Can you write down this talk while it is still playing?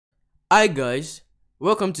Hi guys,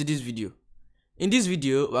 welcome to this video. In this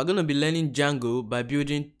video, we're going to be learning Django by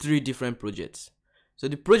building 3 different projects. So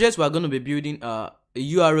the projects we're going to be building are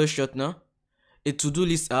a URL shortener, a to-do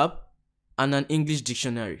list app, and an English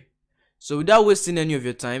dictionary. So without wasting any of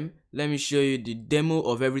your time, let me show you the demo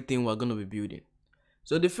of everything we're going to be building.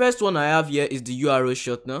 So the first one I have here is the URL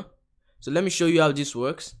shortener. So let me show you how this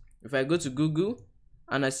works. If I go to Google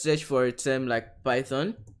and I search for a term like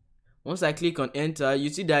Python, once I click on enter, you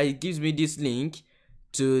see that it gives me this link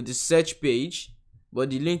to the search page, but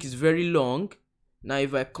the link is very long. Now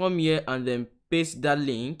if I come here and then paste that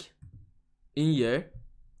link in here,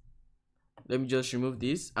 let me just remove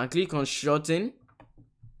this and click on shorten,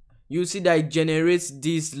 you see that it generates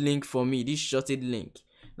this link for me, this shortened link.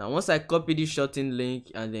 Now once I copy this shortened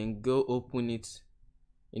link and then go open it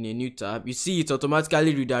in a new tab, you see it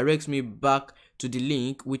automatically redirects me back to the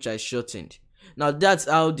link which I shortened. Now that's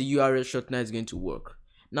how the URL shortener is going to work.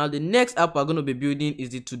 Now the next app we're going to be building is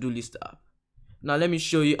the to-do list app. Now let me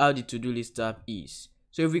show you how the to-do list app is.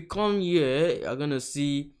 So if we come here, you're going to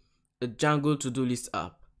see a Django to-do list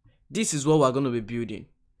app. This is what we're going to be building,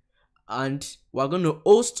 and we're going to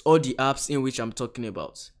host all the apps in which I'm talking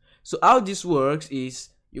about. So how this works is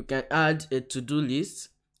you can add a to-do list.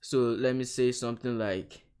 So let me say something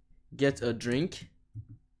like get a drink.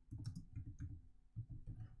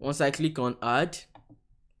 Once I click on add,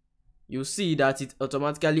 you'll see that it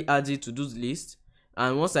automatically adds it to to-do list,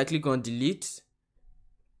 and once I click on delete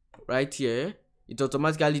right here, it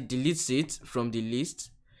automatically deletes it from the list.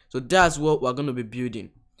 So that's what we're going to be building.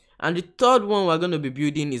 And the third one we're going to be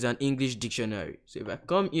building is an English dictionary. So if I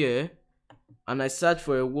come here and I search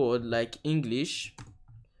for a word like English,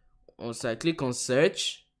 once I click on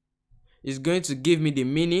search, it's going to give me the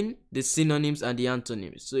meaning, the synonyms, and the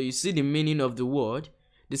antonyms. So you see the meaning of the word,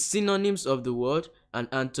 the synonyms of the word, and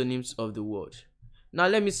antonyms of the word. Now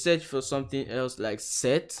let me search for something else like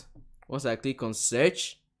set. Once I click on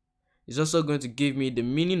search, it's also going to give me the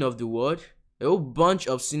meaning of the word, a whole bunch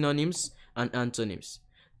of synonyms and antonyms.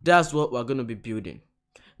 That's what we're going to be building.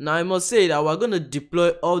 Now I must say that we're going to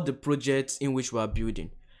deploy all the projects in which we are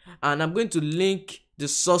building, and I'm going to link the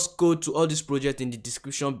source code to all these projects in the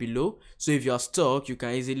description below, so if you are stuck, you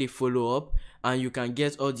can easily follow up and you can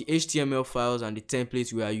get all the HTML files and the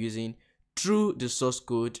templates we are using through the source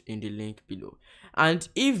code in the link below. And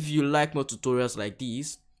if you like more tutorials like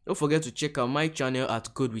this, don't forget to check out my channel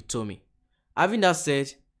at Code with Tommy. Having that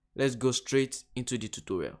said, let's go straight into the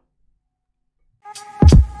tutorial.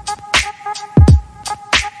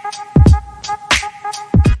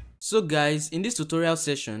 So guys, in this tutorial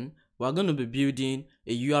session, we're going to be building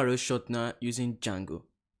a URL shortener using Django.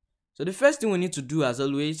 So the first thing we need to do, as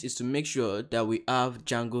always, is to make sure that we have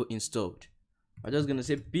Django installed. I'm just going to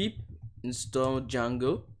say pip install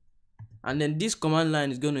Django, and then this command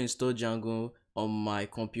line is going to install Django on my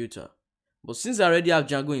computer. But since I already have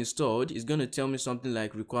Django installed, it's going to tell me something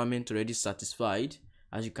like requirement already satisfied,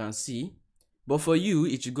 as you can see. But for you,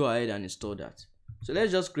 it should go ahead and install that. So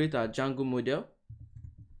let's just create our Django model.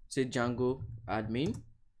 Say Django admin.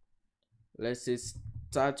 Let's say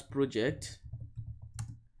start project,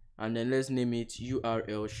 and then let's name it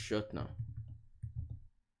URL Shortener.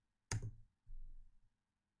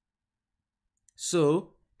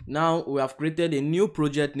 So now we have created a new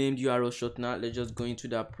project named URL Shortener. Let's just go into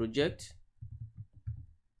that project.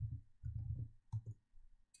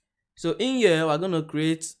 So in here, we're going to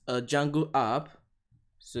create a Django app.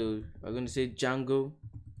 So we're going to say Django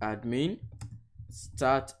admin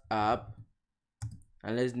start app,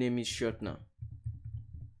 and let's name it Shortener.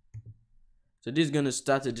 So this is going to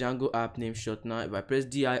start a Django app named Shortener. If I press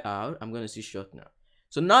dir, I'm going to see Shortener.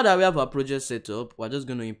 So now that we have our project set up, we're just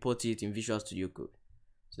going to import it in Visual Studio Code.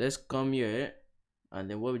 So let's come here, and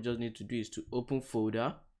then what we just need to do is to open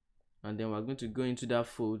folder, and then we're going to go into that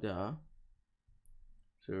folder.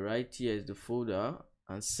 So right here is the folder,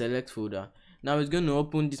 and select folder. Now it's going to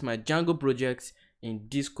open this my Django project in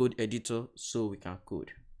this code editor so we can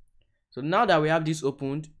code. So now that we have this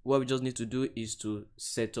opened, what we just need to do is to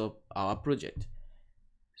set up our project.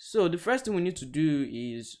 So the first thing we need to do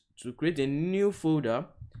is to create a new folder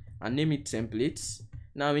and name it templates.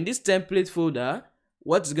 Now in this template folder,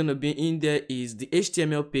 what's going to be in there is the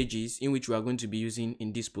HTML pages in which we are going to be using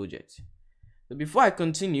in this project. So before I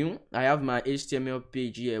continue, I have my HTML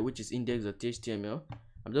page here, which is index.html.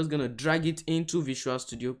 I'm just going to drag it into Visual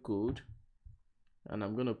Studio Code, and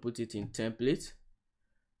I'm going to put it in template.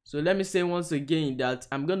 So let me say once again that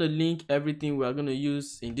I'm going to link everything we are going to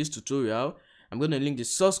use in this tutorial. I'm going to link the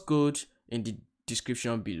source code in the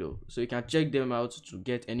description below, so you can check them out to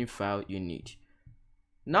get any file you need.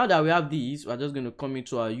 Now that we have these, we're just going to come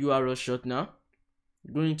into our URL shortener.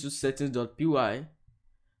 going to settings.py,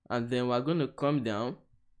 and then we're going to come down.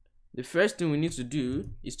 The first thing we need to do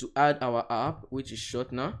is to add our app, which is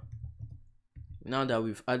Shortener. Now that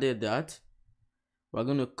we've added that, we're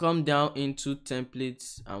going to come down into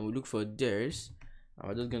templates and we look for theirs, and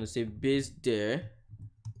we're just going to say base there,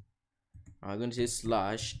 and we're going to say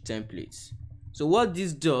slash templates. So what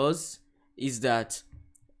this does is that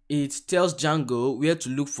it tells Django where to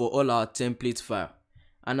look for all our template file,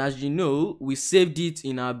 and as you know, we saved it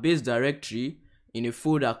in our base directory in a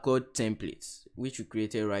folder called templates, which we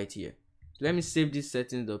created right here. So let me save this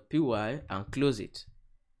settings.py and close it.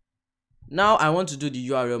 Now I want to do the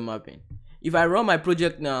URL mapping. If I run my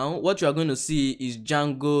project now, what you are going to see is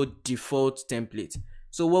Django default template.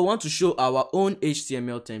 So we want to show our own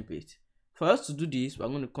HTML template. For us to do this, we're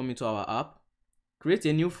going to come into our app, create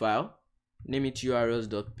a new file, name it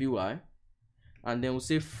urls.py, and then we'll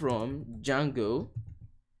say from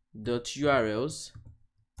Django.urls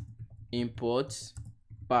import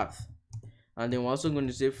path, and then we're also going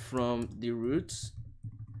to say from the root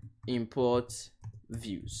import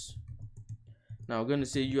views. Now we're going to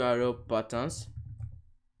say URL patterns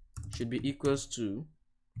should be equals to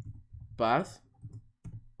path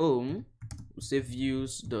home, we'll say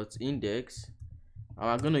views.index, and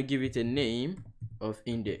we're going to give it a name of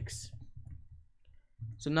index.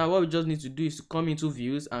 So now what we just need to do is to come into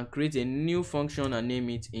views and create a new function and name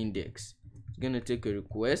it index. It's going to take a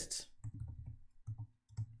request,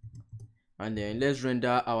 and then let's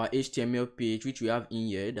render our HTML page, which we have in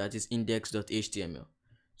here, that is index.html.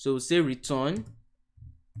 So we'll say return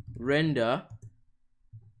render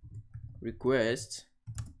request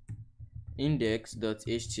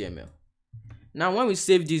index.html. Now when we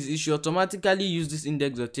save this, it should automatically use this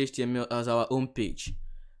index.html as our home page,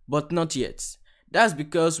 but not yet. That's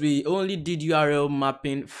because we only did URL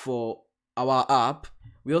mapping for our app.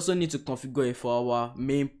 We also need to configure it for our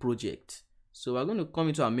main project. So we're going to come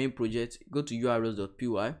into our main project, go to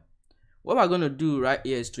urls.py. What we're going to do right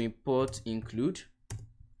here is to import include,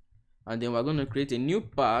 and then we're going to create a new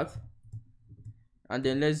path, and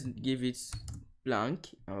then let's give it blank,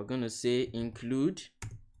 and we're going to say include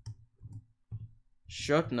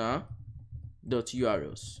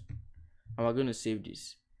shortener.urls, and we're going to save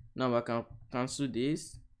this. Now I can cancel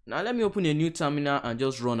this. Now let me open a new terminal and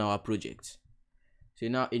just run our project. So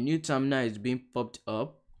now a new terminal is being popped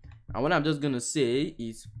up, and what I'm just going to say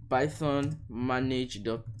is python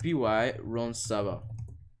manage.py run server.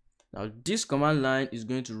 Now this command line is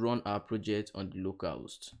going to run our project on the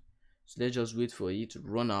localhost. So let's just wait for it to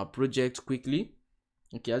run our project quickly.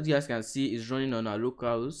 Okay, as you guys can see, it's running on our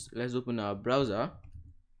localhost. Let's open our browser,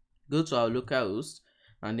 go to our localhost,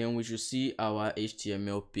 and then we should see our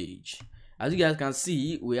HTML page. As you guys can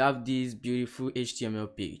see, we have this beautiful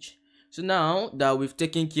HTML page. So now that we've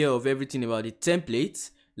taken care of everything about the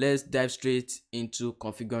templates, let's dive straight into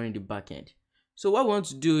configuring the backend. So what we want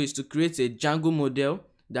to do is to create a Django model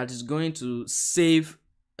that is going to save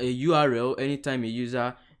a URL anytime a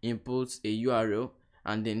user inputs a URL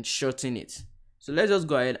and then shorten it. So let's just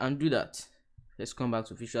go ahead and do that. Let's come back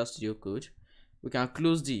to Visual Studio Code. We can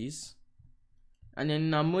close this, and then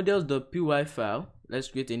in our models.py file, let's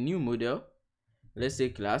create a new model. Let's say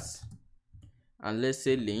class, and let's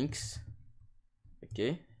say links.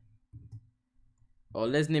 Okay, or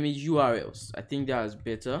let's name it URLs. I think that is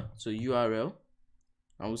better. So URL,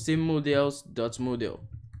 and we'll say models.model,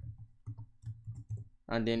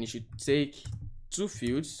 and then it should take two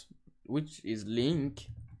fields, which is link.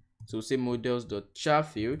 So we'll say models.char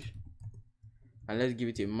field, and let's give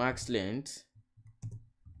it a max length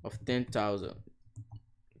of 10,000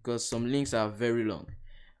 because some links are very long.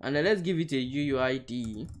 And then let's give it a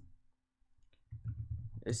UUID.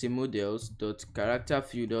 Let's say models.character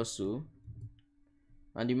field also,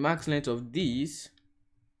 and the max length of this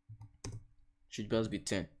should just be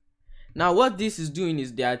 10. Now what this is doing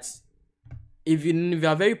is that if you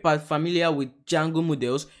are very familiar with Django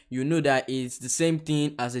models, you know that it's the same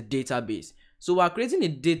thing as a database. So we're creating a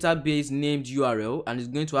database named URL, and it's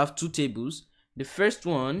going to have two tables. The first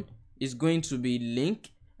one is going to be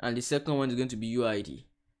link, and the second one is going to be UID.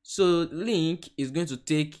 So link is going to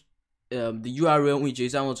take the URL which the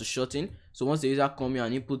user wants to shorten. So once the user comes here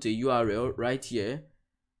and input a URL right here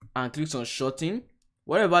and clicks on shorten,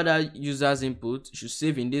 whatever that user's input should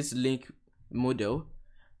save in this link model,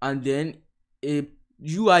 and then a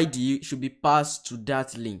UID should be passed to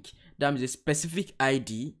that link. That means a specific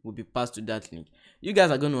ID will be passed to that link. You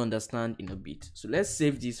guys are going to understand in a bit. So let's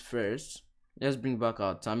save this first. Let's bring back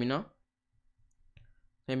our terminal.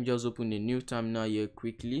 Let me just open a new terminal here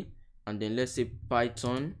quickly, and then let's say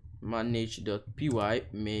python manage.py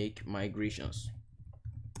make migrations.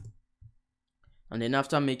 And then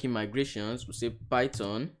after making migrations, we'll say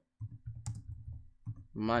Python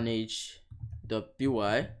manage.py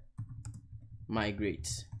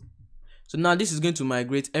migrate. So now this is going to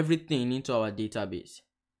migrate everything into our database.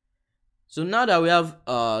 So now that we have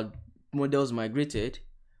models migrated,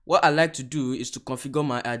 what I like to do is to configure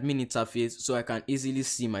my admin interface so I can easily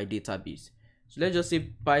see my database. So let's just say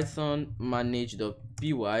Python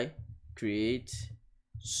manage.py create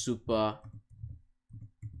super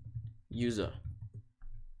user.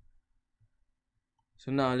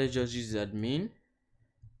 So now let's just use admin,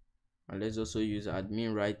 and let's also use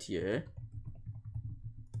admin right here.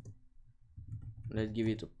 Let's give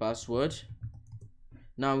it a password.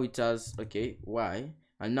 Now it has, okay, why?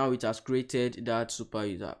 And now it has created that super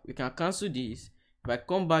user. We can cancel this. If I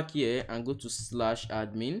come back here and go to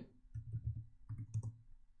 /admin,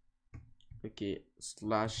 okay,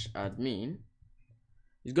 /admin,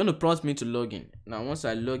 it's going to prompt me to log in. Now once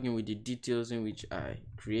I log in with the details in which I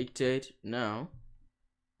created now,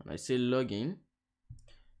 and I say login,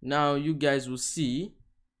 now you guys will see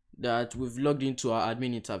that we've logged into our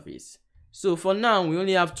admin interface. So for now, we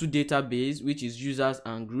only have two databases, which is users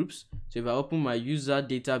and groups. So if I open my user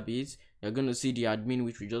database, you're going to see the admin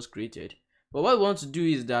which we just created. But what we want to do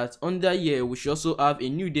is that under here, we should also have a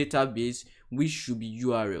new database, which should be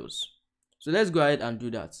URLs. So let's go ahead and do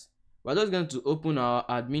that. We're just going to open our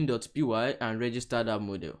admin.py and register that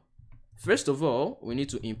model. First of all, we need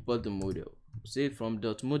to import the model. Say from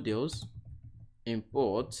 .models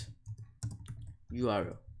import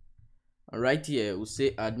URL. And right here we'll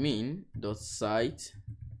say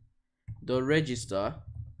admin.site.register.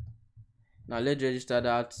 Now let's register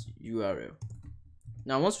that URL.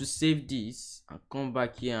 Now once we save this and come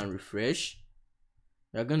back here and refresh,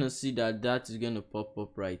 you're gonna see that that is gonna pop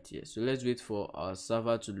up right here. So let's wait for our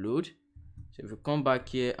server to load. So if we come back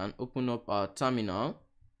here and open up our terminal,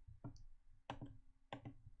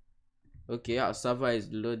 okay, our server is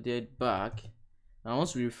loaded back. Now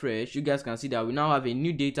once we refresh, you guys can see that we now have a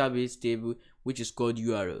new database table which is called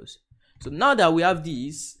URLs. So now that we have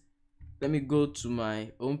this, let me go to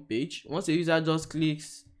my home page. Once a user just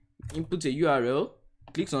clicks input a URL,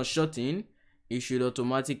 clicks on shorten, it should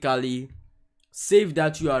automatically save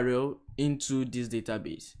that URL into this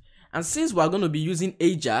database. And since we're going to be using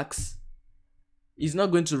Ajax, it's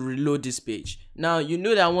not going to reload this page. Now you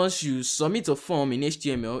know that once you submit a form in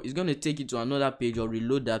HTML, it's going to take you to another page or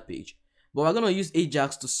reload that page. But we're going to use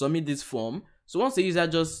Ajax to submit this form. So once the user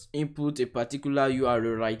just input a particular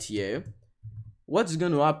URL right here, what is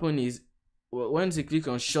going to happen is once you click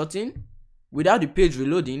on shorten, without the page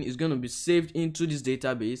reloading, it's going to be saved into this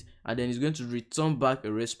database, and then it's going to return back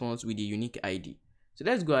a response with a unique ID. So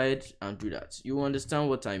let's go ahead and do that. You will understand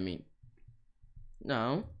what I mean.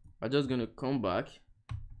 Now we're just going to come back.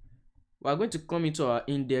 We're going to come into our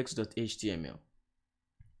index.html.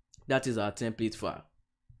 That is our template file.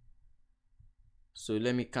 So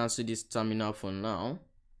let me cancel this terminal for now.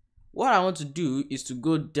 What I want to do is to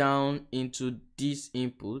go down into this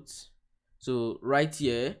input. So right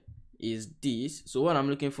here is this. So what I'm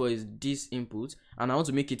looking for is this input, and I want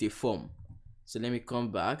to make it a form. So let me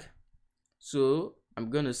come back. So I'm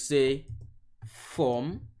going to say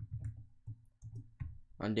form,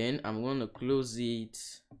 and then I'm going to close it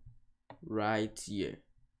right here.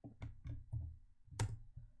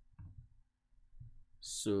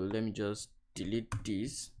 So let me just delete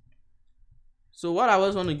this. So what I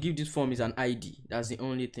always want to give this form is an ID. That's the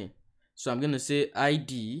only thing. So I'm going to say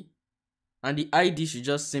ID, and the ID should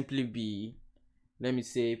just simply be, let me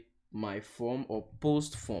say, my form or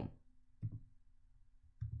post form.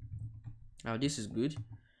 Now this is good.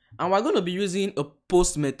 And we're going to be using a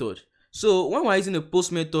post method. So when we're using a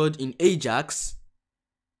post method in Ajax,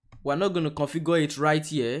 we're not going to configure it right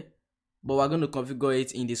here, but we're going to configure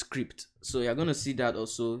it in the script. So you're going to see that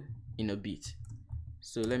also in a bit.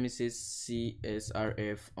 So let me say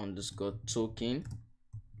csrf_token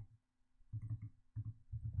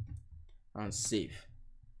and save.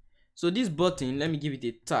 So this button, let me give it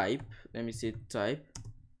a type. Let me say type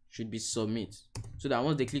should be submit, so that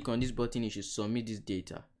once they click on this button, it should submit this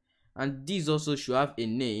data. And this also should have a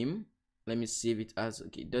name. Let me save it as,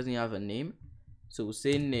 okay, it doesn't have a name, so we'll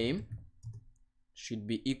say name should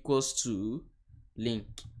be equals to link.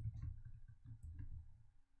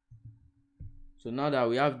 So now that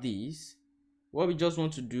we have this, what we just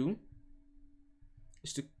want to do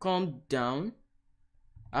is to come down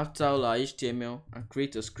after all our HTML and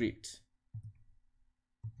create a script.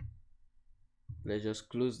 Let's just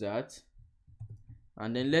close that,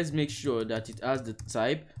 and then let's make sure that it has the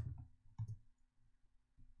type.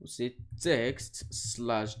 We'll say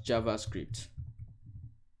text/JavaScript.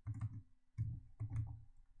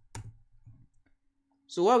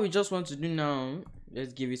 So what we just want to do now,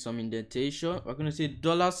 let's give it some indentation. We're going to say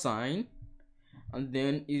 $sign, and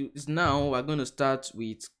then it's now we're going to start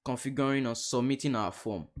with configuring or submitting our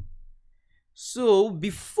form. So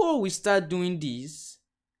before we start doing this,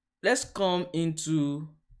 let's come into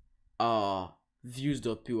our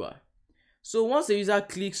views.py. So once the user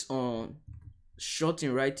clicks on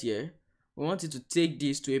shorten right here, we want it to take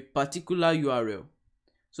this to a particular URL.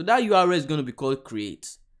 So that URL is going to be called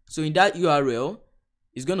create. So in that URL,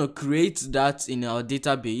 it's going to create that in our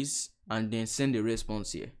database and then send a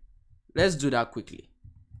response here. Let's do that quickly.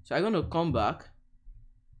 So I'm going to come back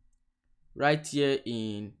right here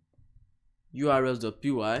in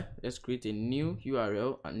urls.py. Let's create a new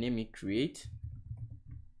URL and name it create.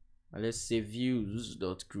 And let's say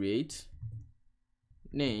views.create.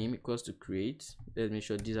 Name equals to create. Let's make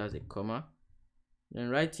sure this has a comma. Then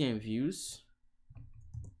right here in views,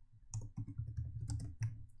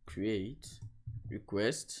 create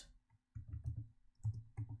request,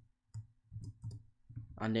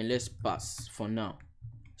 and then let's pass for now.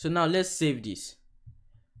 So now let's save this.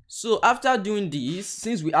 So after doing this,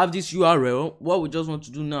 since we have this URL, what we just want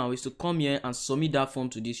to do now is to come here and submit that form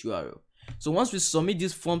to this URL. So once we submit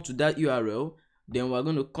this form to that URL, then we're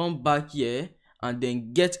going to come back here and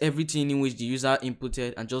then get everything in which the user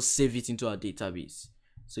inputted and just save it into our database.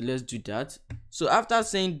 So let's do that. So after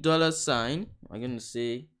saying $sign, I'm going to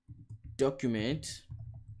say document,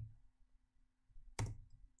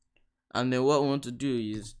 and then what we want to do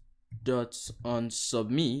is on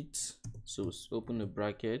submit. So open a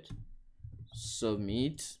bracket,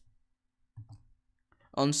 submit,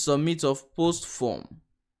 on submit of post form,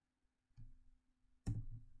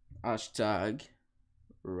 hashtag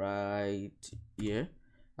right here,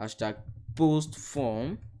 hashtag post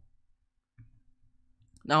form.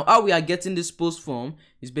 Now how we are getting this post form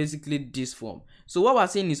is basically this form. So what we're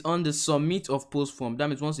saying is on the submit of post form. That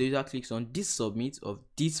means once the user clicks on this submit of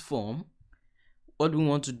this form, what do we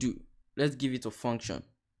want to do? Let's give it a function.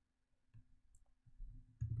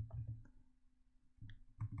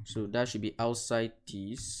 So that should be outside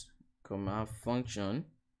this, comma, function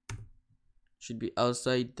should be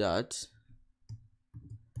outside that,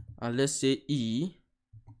 and let's say e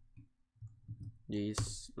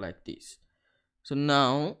is like this. So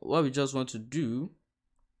now what we just want to do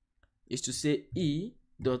is to say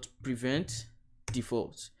e.prevent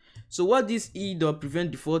default. So what this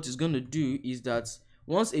e.prevent default is going to do is that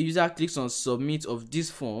once a user clicks on submit of this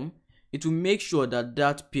form, it will make sure that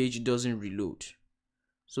that page doesn't reload.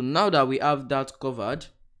 So now that we have that covered,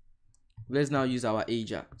 let's now use our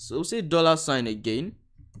Ajax. So we'll say $sign again,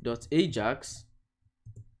 .ajax,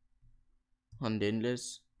 and then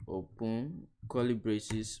let's open curly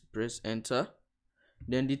braces, press enter.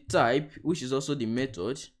 Then the type, which is also the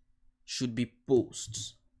method, should be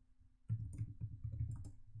post.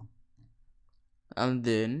 And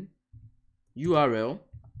then URL,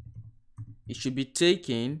 it should be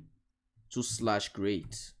taken to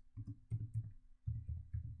 /create.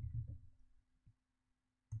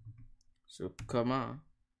 So comma,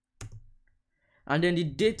 and then the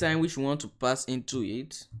data in which we want to pass into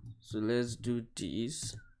it. So let's do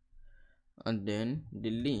this, and then the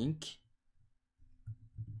link,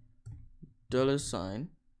 $sign,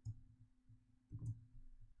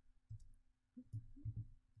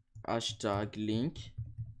 hashtag link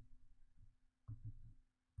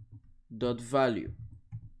dot value.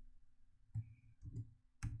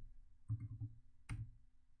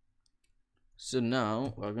 So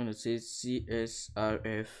now we're going to say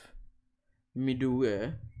CSRF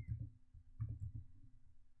middleware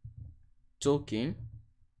token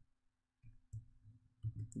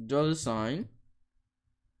 $sign,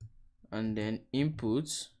 and then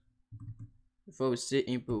input. Before we say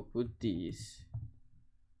input, put this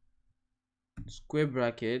square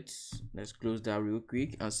brackets. Let's close that real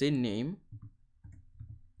quick and say name.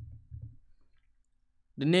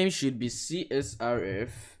 The name should be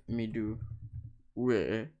CSRF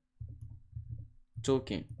middleware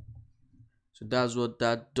token. So that's what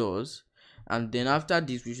that does. And then after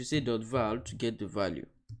this, we should say .val to get the value.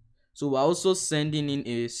 So we're also sending in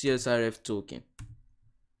a CSRF token.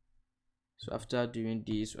 So after doing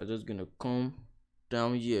this, we're just going to come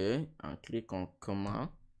down here and click on comma,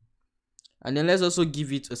 and then let's also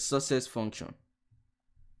give it a success function.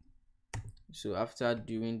 So after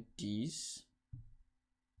doing this,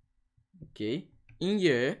 okay, in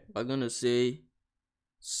here we're going to say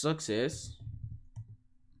success,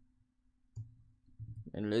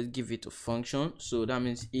 and let's give it a function. So that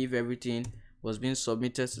means if everything was being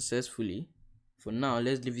submitted successfully. For now,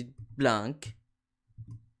 let's leave it blank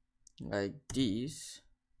like this.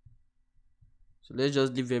 So let's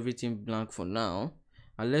just leave everything blank for now,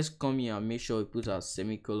 and let's come here and make sure we put our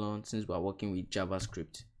semicolon since we are working with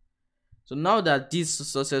JavaScript. So now that this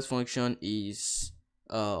success function is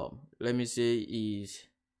let me say is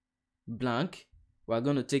blank, we're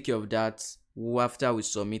going to take care of that after we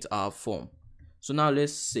submit our form. So now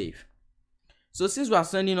let's save. So since we are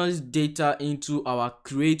sending all this data into our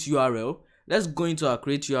create URL, let's go into our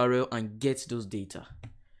create URL and get those data.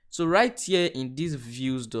 So right here in this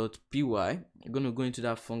views.py, I'm going to go into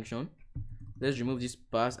that function. Let's remove this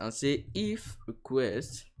pass and say if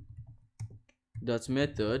request dot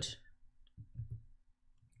method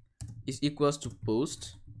is equals to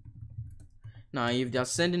post. Now if they are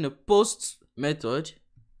sending a post method,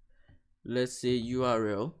 let's say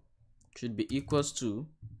URL should be equals to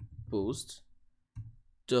post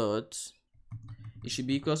dot, it should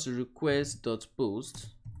be equals to request dot post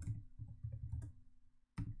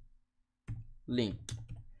link.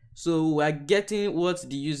 So we're getting what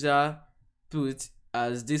the user put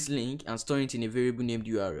as this link and storing it in a variable named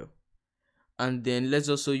URL. And then let's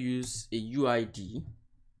also use a UID.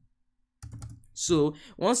 So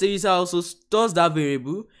once the user also stores that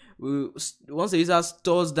variable, once the user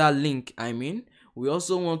stores that link, we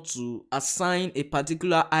also want to assign a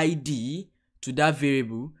particular ID to that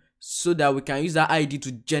variable so that we can use that ID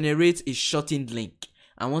to generate a shortened link.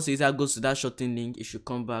 And once the user goes to that shortened link, it should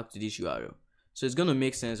come back to this URL. So it's going to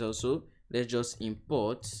make sense also. Let's just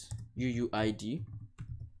import UUID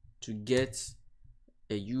to get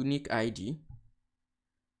a unique ID.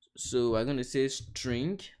 So we're going to say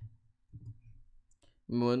string.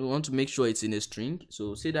 We want to make sure it's in a string.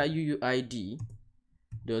 So say that UUID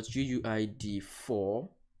dot UUID 4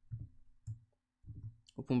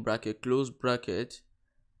 open bracket close bracket,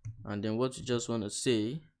 and then what you just want to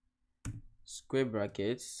say square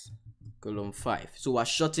brackets column 5. So we're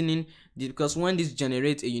shortening because when this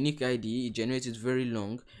generates a unique ID, it generates it very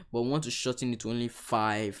long, but we want to shorten it to only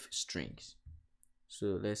 5 strings.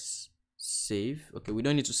 So let's save. Okay, we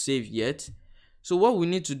don't need to save yet. So what we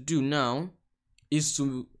need to do now is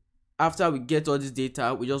to, after we get all this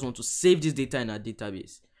data, we just want to save this data in our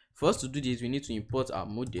database. For us to do this, we need to import our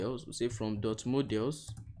models. We'll say from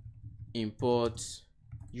 .models import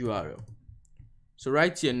URL. So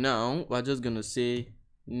right here now, we're just gonna say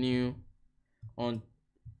new on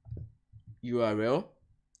URL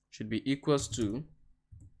should be equals to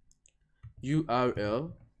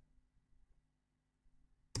URL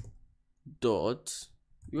dot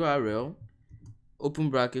URL open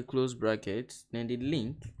bracket close bracket, then the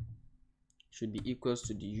link should be equals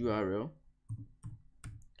to the URL,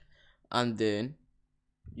 and then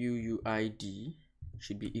UUID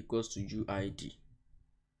should be equals to UID.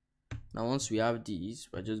 Now once we have these,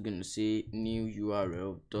 we're just going to say new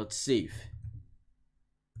URL dot save,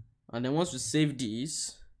 and then once we save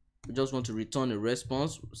these, we just want to return a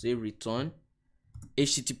response. We'll say return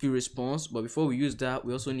HTTP response, but before we use that,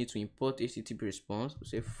 we also need to import HTTP response. We'll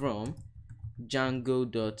say from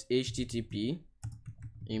Django.http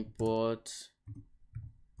import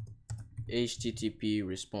HTTP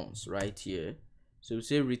response right here. So we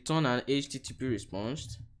say return an HTTP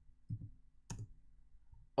response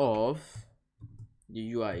of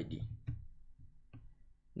the UID.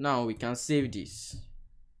 Now we can save this.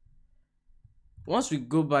 Once we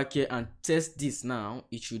go back here and test this, now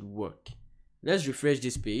it should work. Let's refresh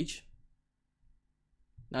this page.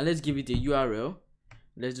 Now let's give it a URL.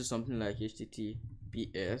 Let's do something like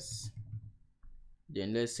https,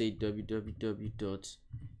 then let's say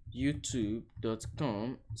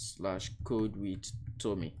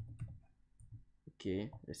www.youtube.com/codewithtommy.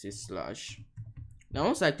 Okay, let's say slash. Now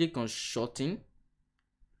once I click on shorten,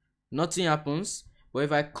 nothing happens, but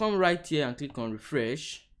if I come right here and click on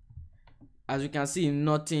refresh, as you can see,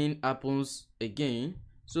 nothing happens again.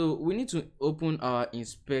 So we need to open our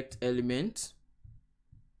inspect element.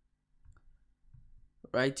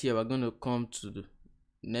 Right here, we're going to come to the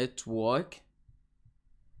network.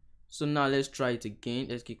 So now let's try it again.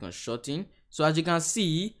 Let's click on shorten. So as you can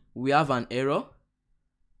see, we have an error,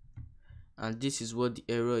 and this is what the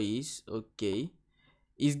error is. Okay,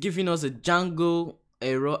 it's giving us a Django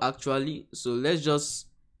error actually. So let's just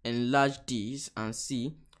enlarge this and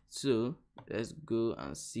see. So let's go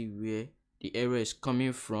and see where the error is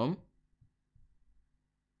coming from.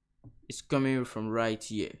 It's coming from right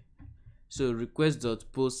here. So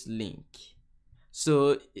request.post link.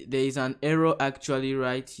 So there is an error actually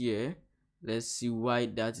right here. Let's see why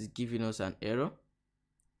that is giving us an error.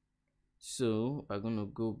 So we're gonna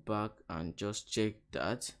go back and just check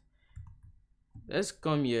that. Let's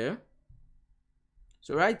come here.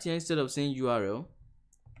 So right here, instead of saying URL,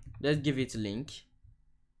 let's give it link,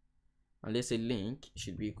 and let's say link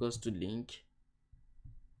should be equals to link,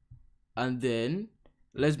 and then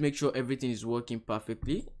let's make sure everything is working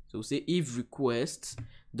perfectly. So we'll say if request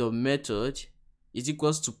the method is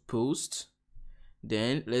equals to post,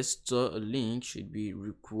 then let's store a link should be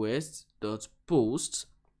request dot post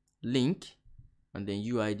link, and then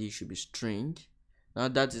UID should be string. Now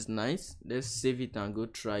that is nice. Let's save it and go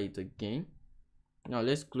try it again. Now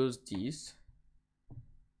let's close this.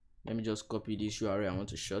 Let me just copy this URL I want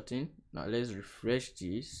to shorten. Now let's refresh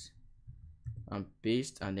this and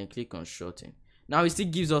paste, and then click on shorten. Now it still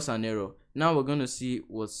gives us an error. Now we're going to see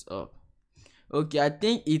what's up. Okay, I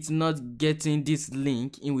think it's not getting this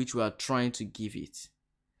link in which we are trying to give it.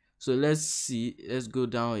 So let's see. Let's go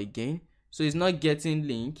down again. So it's not getting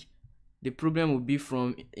link. The problem will be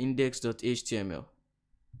from index.html.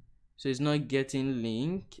 So it's not getting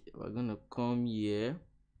link. We're gonna come here.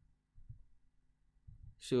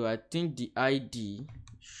 So I think the ID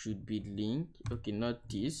should be link. Okay, not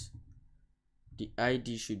this. The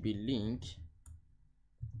ID should be link.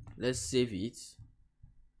 Let's save it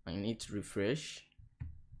and hit refresh.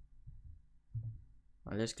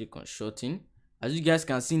 And let's click on shorten. As you guys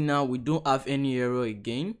can see now, we don't have any error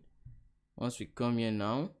again. Once we come here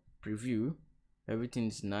now, preview, everything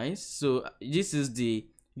is nice. So this is the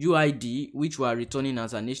UID which we are returning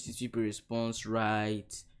as an HTTP response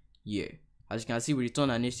right here. As you can see, we return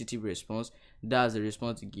an HTTP response. That's the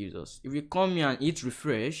response it gives us. If we come here and hit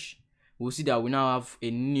refresh, we'll see that we now have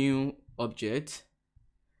a new object,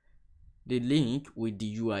 the link with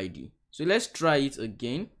the UID. So let's try it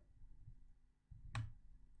again.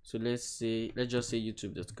 So let's just say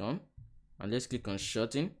youtube.com, and let's click on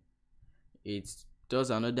shorten. It does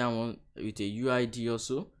another one with a UID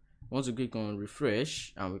also. Once we click on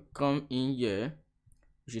refresh and we come in here,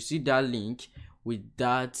 you should see that link with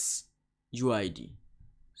that UID.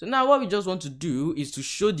 So now what we just want to do is to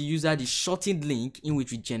show the user the shortened link in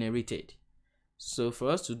which we generated. So for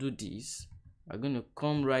us to do this, we're going to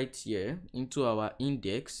come right here into our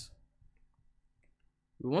index.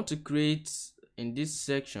 We want to create in this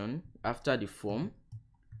section after the form,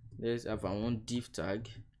 let's have our own div tag,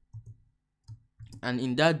 and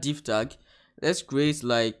in that div tag let's create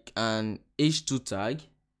like an h2 tag.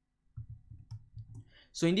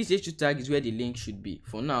 So in this h2 tag is where the link should be.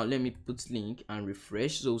 For now, let me put link and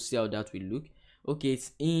refresh, so we'll see how that will look. Okay,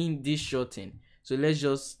 it's in this shorten. So let's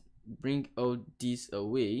just bring all this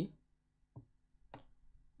away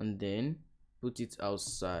and then put it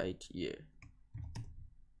outside here.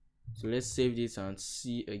 So let's save this and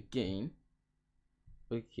see again.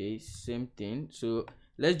 Okay, same thing. So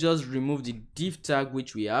let's just remove the div tag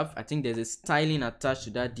which we have. I think there's a styling attached to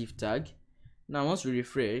that div tag. Now once we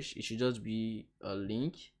refresh, it should just be a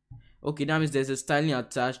link. Okay, that means there's a styling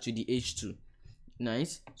attached to the h2.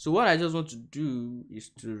 Nice. So what I just want to do is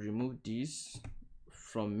to remove this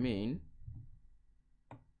from main.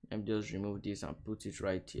 Let me just remove this and put it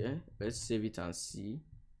right here. Let's save it and see.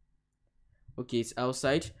 Okay, it's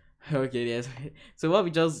outside. Okay, yes. So what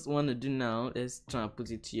we just want to do now, let's try and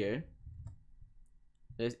put it here.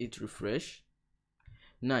 Let's hit refresh.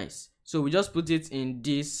 Nice. So we just put it in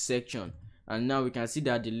this section, and now we can see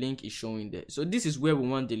that the link is showing there. So this is where we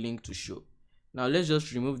want the link to show. Now let's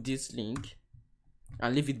just remove this link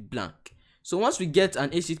and leave it blank. So once we get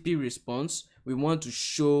an HTTP response, we want to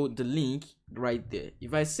show the link right there.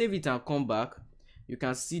 If I save it and come back, you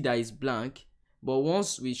can see that it's blank. But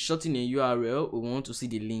once we shorten a URL, we want to see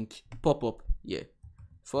the link pop up here.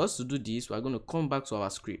 For us to do this, we're going to come back to our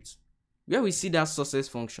script. Where we see that success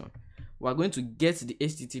function, we're going to get the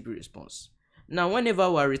HTTP response. Now, whenever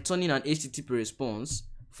we're returning an HTTP response,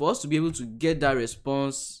 for us to be able to get that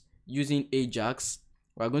response using Ajax,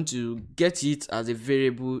 we're going to get it as a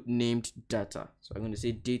variable named data. So I'm going to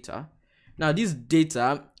say data. Now, this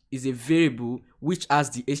data is a variable which has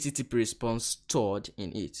the HTTP response stored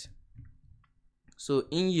in it. So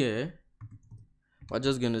in here, we're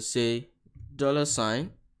just going to say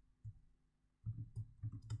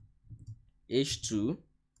 $h2,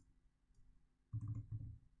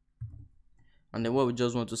 and then what we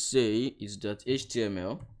just want to say is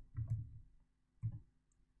 .html,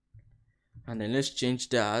 and then let's change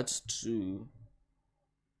that to,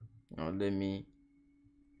 now let me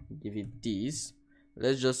give it this.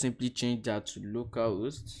 Let's just simply change that to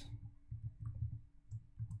localhost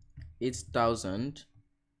 8000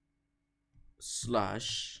 /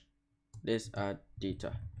 let's add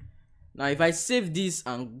data. Now if I save this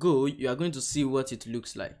and go, you are going to see what it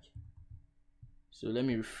looks like. So let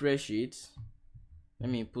me refresh it. Let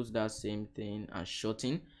me put that same thing and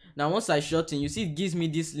shorten. Now once I shorten, you see it gives me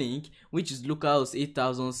this link which is localhost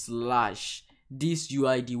 8000 / this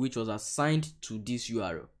UID which was assigned to this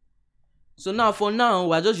URL. So now for now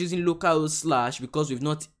we're just using localhost / because we've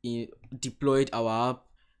not deployed our app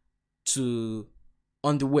to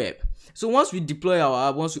on the web. So once we deploy our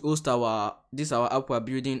app, once we host our app we're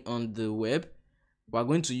building on the web, we're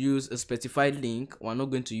going to use a specified link. We're not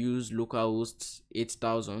going to use localhost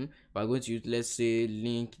 8000. We're going to use, let's say,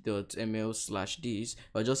 link.ml/this,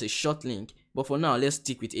 or just a short link. But for now, let's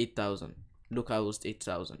stick with 8000, localhost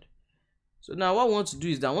 8000. So now what I want to do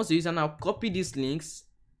is that once the user now copy these links,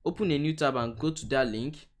 open a new tab and go to that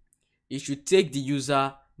link, it should take the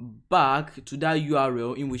user back to that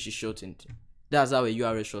URL in which it's shortened. That's how a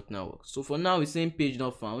URL shortener works. So for now, we're saying page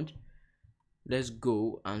not found. Let's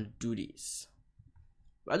go and do this.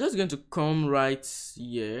 We're just going to come right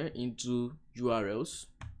here into URLs.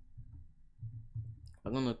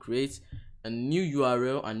 I'm going to create a new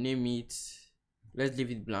URL and name it, let's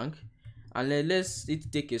leave it blank, and let's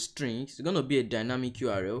take a string. It's going to be a dynamic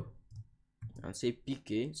URL and say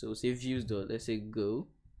pk. So say views dot, let's say go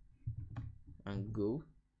and go.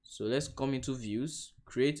 So let's come into views,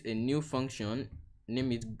 create a new function,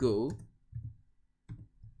 name it go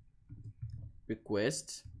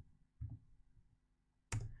request,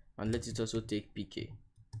 and let it also take pk.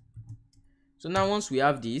 So now once we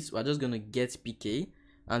have this, we're just going to get pk,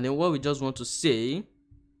 and then what we just want to say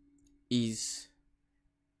is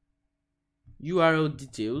URL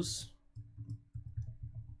details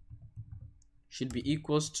should be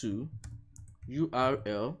equals to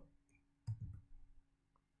URL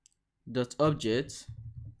dot object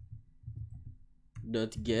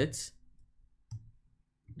dot get,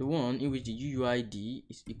 the one in which the UUID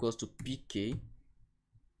is equals to pk,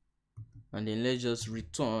 and then let's just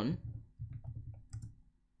return.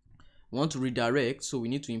 We want to redirect, so we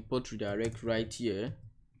need to import redirect right here.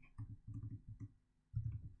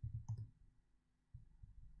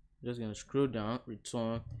 Just gonna scroll down,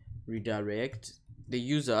 return redirect the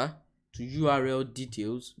user to URL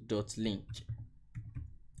details dot link.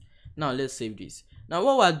 Now let's save this. Now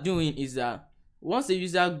what we're doing is that once the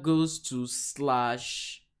user goes to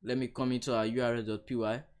slash, let me come into our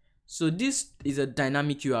url.py. So this is a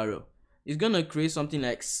dynamic URL. It's gonna create something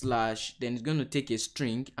like slash, then it's gonna take a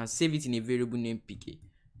string and save it in a variable named pk.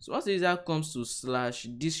 So once the user comes to slash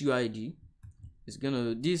this UID, it's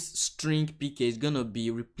gonna, this string pk is gonna be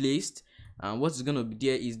replaced, and what's gonna be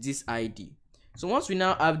there is this id. So once we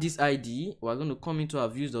now have this id, we're going to come into our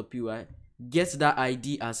views.py, get that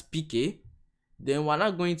id as pk, then we're now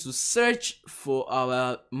going to search for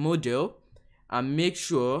our model and make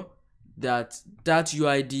sure that that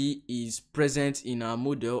UID is present in our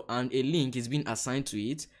model and a link is being assigned to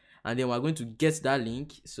it, and then we're going to get that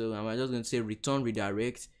link. So I'm just going to say return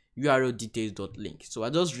redirect URL details.link. So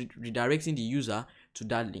I'm just redirecting the user to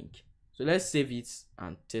that link. So let's save it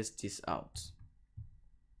and test this out.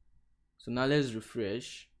 So now let's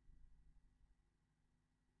refresh.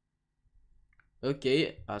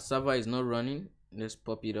 Okay, our server is not running. Let's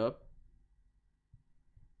pop it up.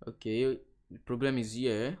 Okay, the problem is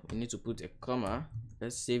here. We need to put a comma.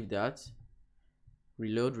 Let's save that.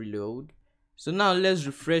 Reload. So now let's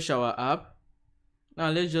refresh our app.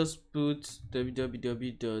 Now let's just put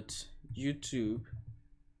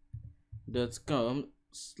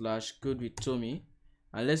www.youtube.com/codewithtommy,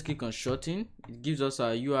 and let's click on shorten. It gives us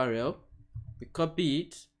our URL. We copy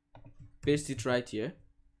it, paste it right here.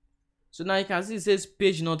 So now you can see it says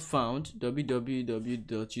page not found,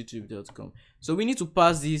 www.youtube.com. So we need to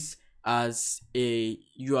pass this as a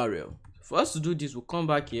URL. For us to do this, we'll come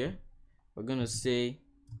back here. We're gonna say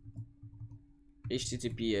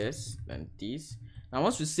https and this. Now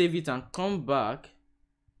once we save it and come back,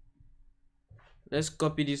 let's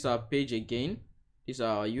copy this our page again. This is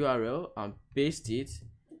our URL and paste it.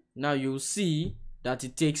 Now you'll see that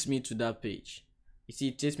it takes me to that page. You see,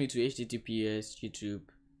 it takes me to https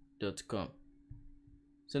youtube.com.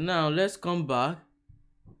 So now let's come back.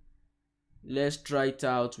 Let's try it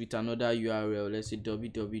out with another URL. Let's say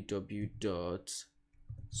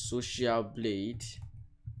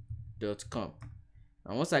www.socialblade.com.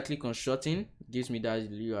 and once I click on shorten, it gives me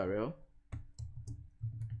that URL.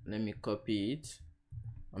 Let me copy it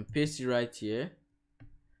and paste it right here.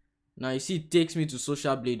 Now you see it takes me to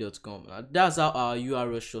socialblade.com. That's how our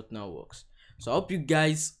URL shortener works. So I hope you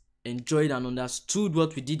guys enjoyed and understood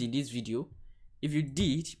what we did in this video. If you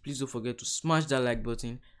did, please don't forget to smash that like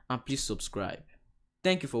button and please subscribe.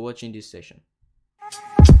 Thank you for watching this session.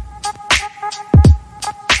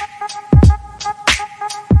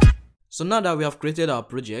 So now that we have created our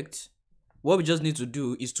project, what we just need to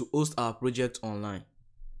do is to host our project online.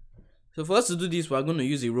 So for us to do this, we're going to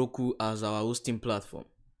use Heroku as our hosting platform.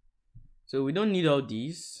 So we don't need all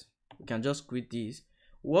these. We can just quit this.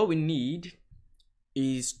 What we need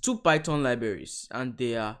is two Python libraries, and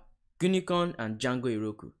they are Unicorn and Django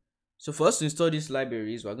Heroku. So for us to install these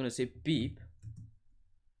libraries, we're going to say pip.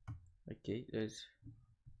 Okay, let's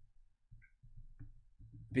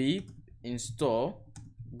pip install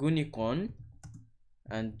Gunicon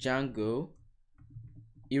and Django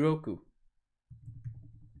Heroku.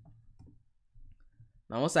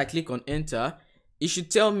 Now once I click on enter, it should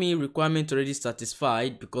tell me requirement already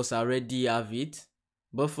satisfied because I already have it.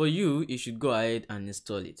 But for you, you should go ahead and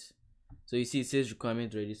install it. So you see it says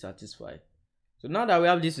requirement already satisfied. So now that we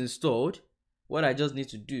have this installed, what I just need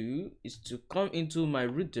to do is to come into my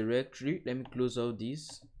root directory. Let me close all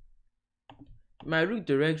this. In my root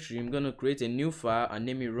directory, I'm going to create a new file and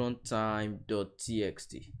name it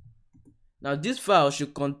runtime.txt. Now this file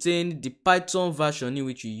should contain the Python version in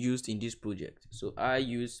which you used in this project. So I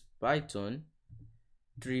use Python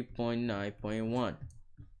 3.9.1.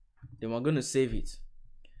 Then we're going to save it.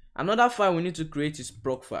 Another file we need to create is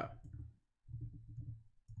proc file.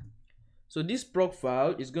 So this proc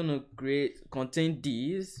file is going to contain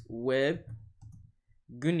these web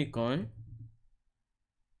Gunicon,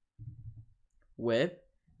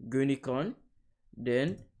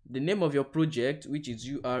 then the name of your project, which is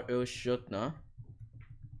URL Shortener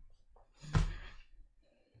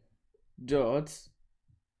dot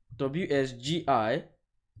WSGI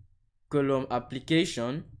column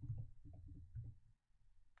application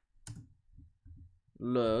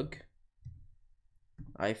log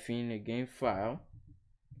hyphen again file,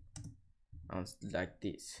 and like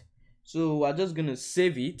this. So we're just gonna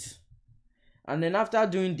save it, and then after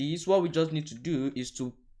doing this, what we just need to do is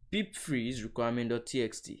to pip freeze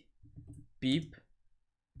requirement.txt, pip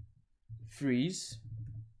freeze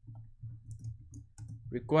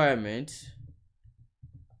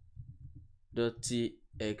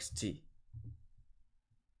requirement.txt.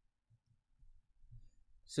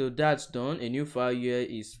 So that's done. A new file here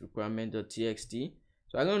is requirement.txt.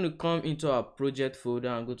 So I'm going to come into our project folder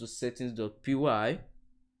and go to settings.py,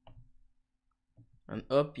 and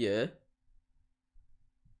up here,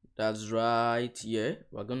 that's right here,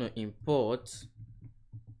 we're going to import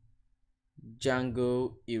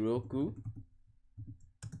Django Heroku,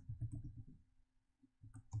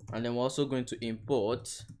 and then we're also going to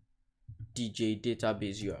import DJ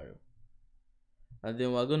database URL, and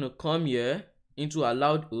then we're going to come here into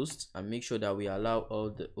allowed hosts and make sure that we allow all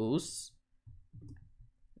the hosts.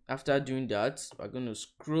 After doing that, we're going to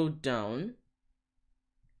scroll down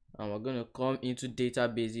and we're going to come into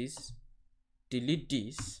databases, delete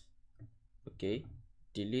this, okay,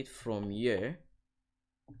 delete from here,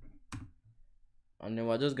 and then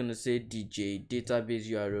we're just going to say DJ database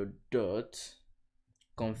URL dot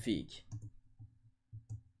config.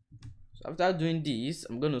 So after doing this,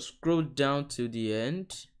 I'm going to scroll down to the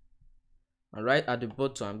end, and right at the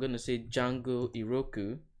bottom I'm going to say Django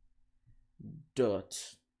Heroku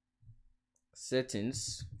dot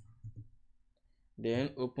settings,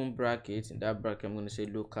 then open bracket. In that bracket I'm going to say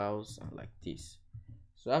locals, and like this.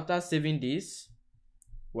 So after saving this,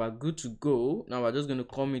 we're good to go. Now we're just going to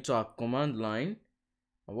come into our command line,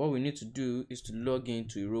 and what we need to do is to log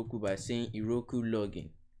into Heroku by saying Heroku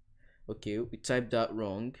login. Okay, we typed that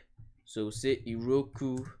wrong, so we'll say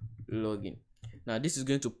Heroku login. Now this is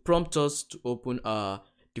going to prompt us to open our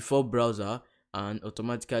default browser and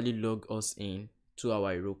automatically log us in to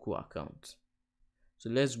our Heroku account. So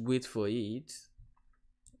let's wait for it.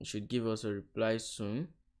 It should give us a reply soon.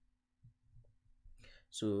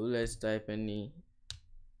 So let's type any.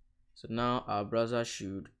 So now our browser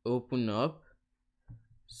should open up.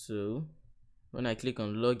 So when I click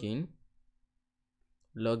on login,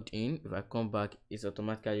 logged in, if I come back, it's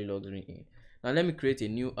automatically logged me in. Now let me create a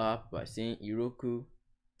new app by saying Heroku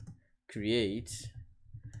create,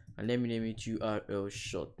 and let me name it URL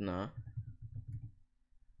Shortner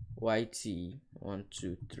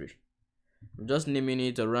YT123. I'm just naming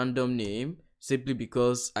it a random name simply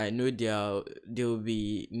because I know there will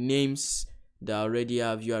be names that already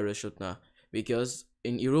have URL Shortner, because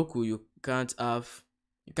in Heroku you can't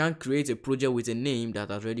create a project with a name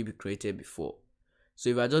that has already been created before.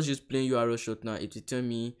 So if I just use plain URL Shortner, it will tell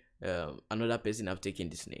me another person have taken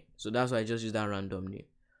this name. So that's why I just use that random name.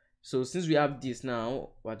 So since we have this now,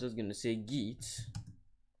 we're just going to say git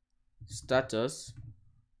status,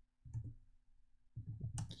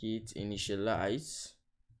 git initialize,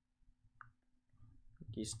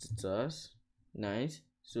 git status, nice.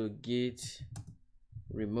 So git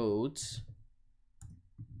remote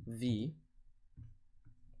v,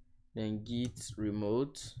 then git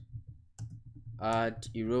remote add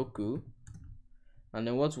Heroku, and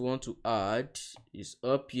then what we want to add is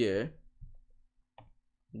up here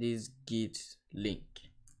this git link.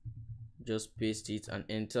 Just paste it and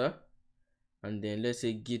enter, and then let's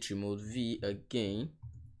say git remote v again,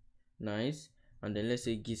 nice. And then let's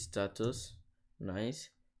say git status, nice.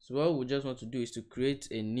 So what we just want to do is to create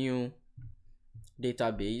a new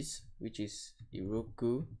database, which is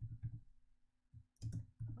Heroku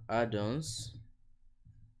add-ons,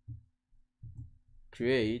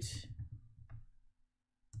 create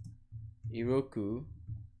Heroku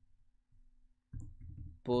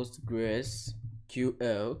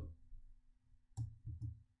PostgreSQL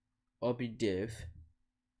obdev,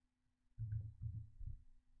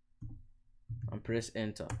 and press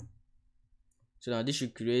enter. So now this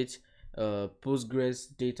should create a Postgres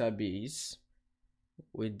database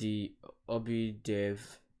with the obdev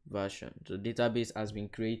version. So database has been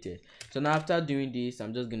created. So now after doing this,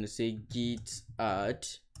 I'm just going to say git add,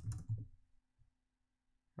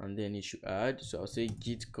 and then it should add. So I'll say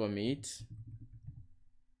git commit.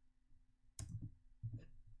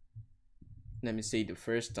 Let me say it the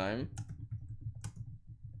first time,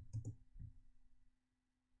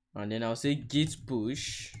 and then I'll say git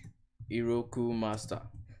push Heroku master.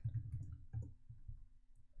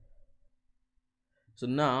 So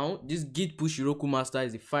now this git push Heroku master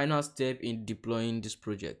is the final step in deploying this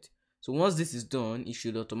project. So once this is done, it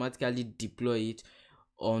should automatically deploy it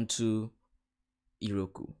onto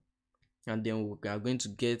Heroku, and then we are going to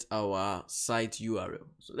get our site URL.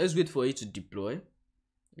 So let's wait for it to deploy.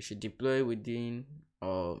 It should deploy within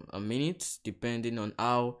a minute, depending on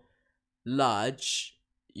how large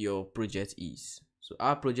your project is. So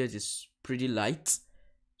our project is pretty light,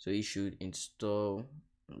 so it should install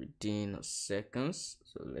within seconds.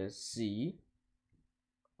 So let's see.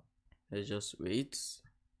 Let's just wait.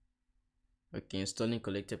 Okay, installing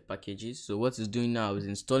collected packages. So what it's doing now is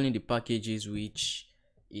installing the packages which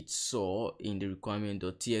it saw in the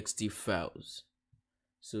requirement.txt files.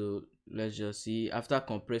 So let's just see. After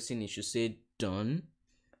compressing, it should say done.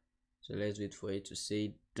 So let's wait for it to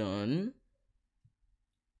say done.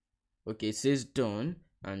 Okay, it says done,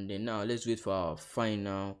 and then now let's wait for our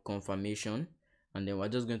final confirmation, and then we're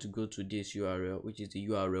just going to go to this URL, which is the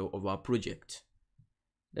URL of our project.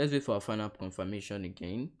 Let's wait for our final confirmation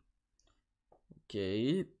again.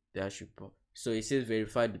 Okay, that should pop. So it says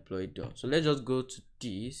verify deploy done. So let's just go to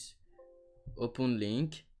this, open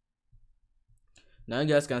link. Now you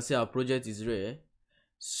guys can see our project is ready.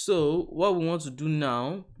 So what we want to do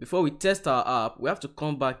now, before we test our app, we have to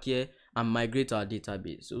come back here and migrate our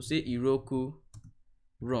database. So say Heroku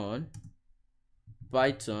run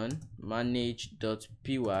Python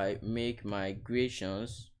manage.py make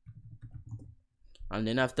migrations, and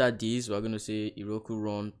then after this we're going to say Heroku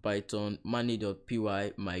run Python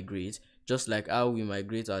manage.py migrate, just like how we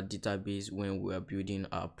migrate our database when we are building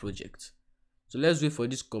our project. So let's wait for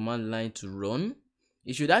this command line to run.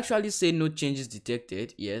 It should actually say no changes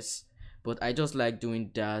detected, yes, but I just like doing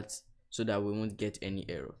that so that we won't get any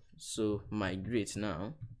error. So migrate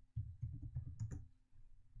now.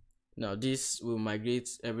 Now this will migrate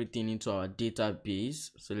everything into our database.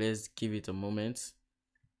 So let's give it a moment.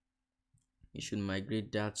 It should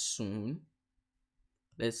migrate that soon.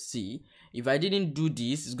 Let's see. If I didn't do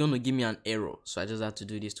this, it's going to give me an error. So I just have to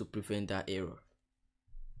do this to prevent that error.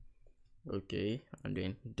 Okay, and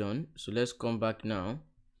then done. So let's come back now.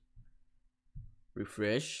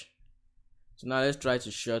 Refresh. So now let's try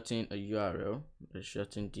to shorten a URL. Let's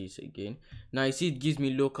shorten this again. Now you see it gives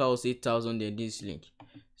me localhost 8000 and this link.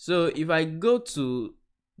 So if I go to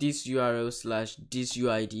this URL slash this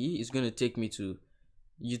UID, it's going to take me to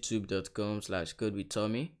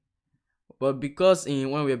youtube.com/codewithtommy. But because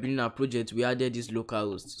when we were building our project, we added this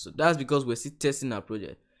localhost. So that's because we're still testing our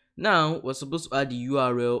project. Now we're supposed to add the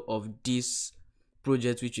URL of this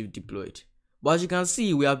project which we've deployed. But as you can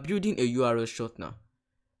see, we are building a URL shortener.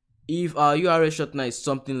 If our URL shortener is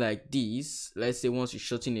something like this, let's say once you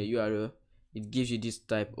shorten a URL, it gives you this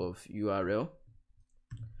type of URL,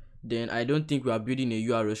 then I don't think we are building a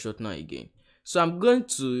URL shortener again. So I'm going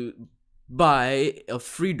to buy a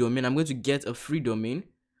free domain. I'm going to get a free domain.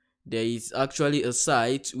 There is actually a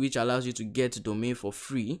site which allows you to get a domain for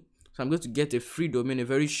free. So I'm going to get a free domain, a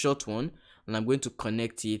very short one, and I'm going to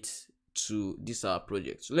connect it to this our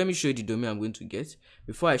project. So let me show you the domain I'm going to get.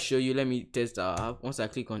 Before I show you, let me test our app. Once I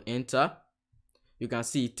click on enter, you can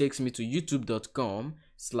see it takes me to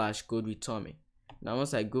youtube.com/codewithtommy. Now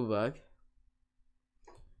once I go back,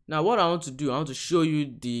 now what I want to do, I want to show you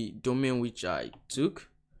the domain which I took.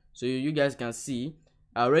 So you guys can see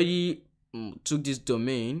I already took this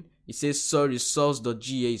domain. It says sorry,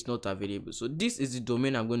 source.ga is not available. So this is the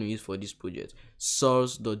domain I'm going to use for this project,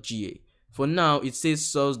 source.ga. For now, it says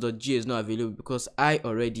source.ga is not available because I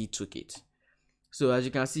already took it. So as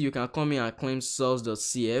you can see, you can come in and claim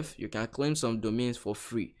source.cf. You can claim some domains for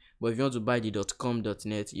free, but if you want to buy the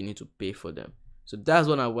 .com.net, you need to pay for them. So that's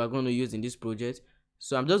what we're going to use in this project.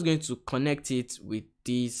 So I'm just going to connect it with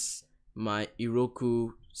this my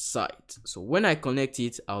Heroku site. So when I connect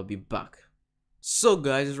it, I'll be back. So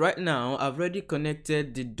guys, right now I've already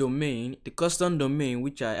connected the domain, the custom domain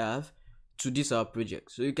which I have, to this our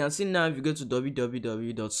project. So you can see now, if you go to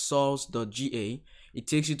www.source.ga, it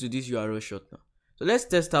takes you to this URL shortener. So let's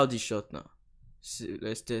test out the shortener. So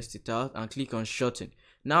let's test it out and click on shorten.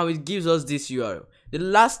 Now it gives us this URL. The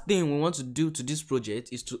last thing we want to do to this project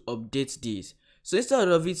is to update this. So instead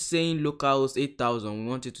of it saying localhost 8000, we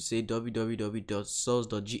want it to say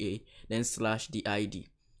www.source.ga then /the ID.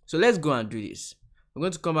 So let's go and do this. We're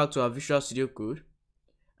going to come back to our Visual Studio Code,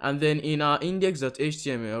 and then in our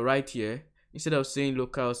index.html right here, instead of saying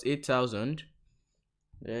localhost 8000,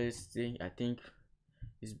 let's see, I think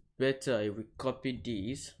it's better if we copy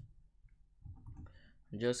this,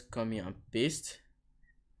 just come here and paste,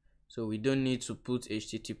 so we don't need to put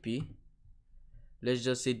HTTP. Let's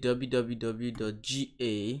just say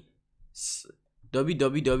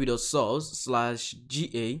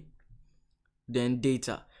www.source/ga then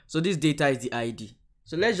data. So this data is the ID.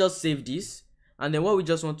 So let's just save this, and then what we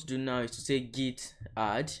just want to do now is to say git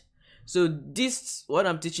add. So this, what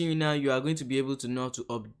I'm teaching you now, you are going to be able to know to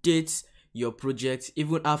update your project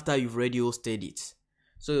even after you've already hosted it.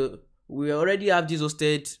 So we already have this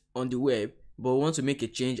hosted on the web, but we want to make a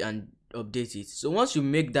change and update it. So once you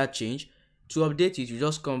make that change, to update it, you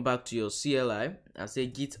just come back to your CLI and say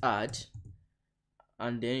git add,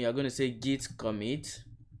 and then you're going to say git commit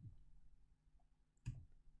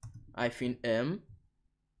 -m,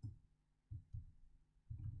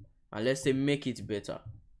 and let's say make it better.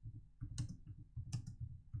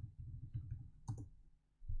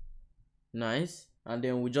 Nice. And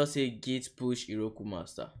then we just say git push Heroku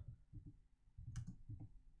master.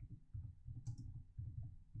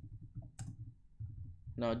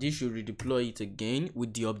 Now this should redeploy it again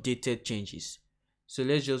with the updated changes. So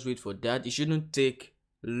let's just wait for that. It shouldn't take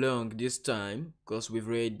long this time because we've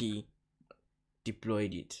already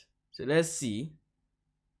deployed it. So let's see.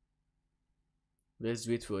 Let's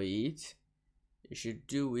wait for it. It should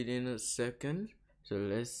do within a second. So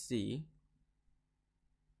let's see.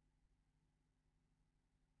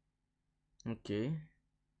 Okay.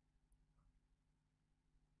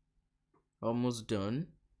 Almost done.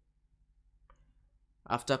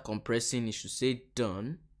 After compressing, it should say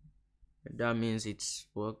done. That means it's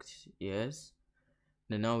worked. Yes.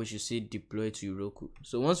 And now we should see deploy to Heroku.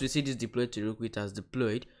 So once we see this deploy to Heroku, it has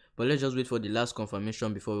deployed. But let's just wait for the last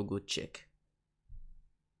confirmation before we go check.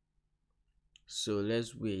 So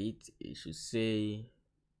let's wait. It should say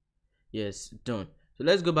yes, done. So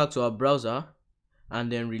let's go back to our browser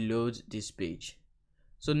and then reload this page.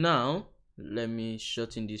 So now let me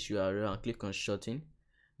shorten this URL and click on shorten.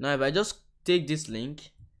 Now if I just take this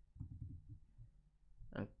link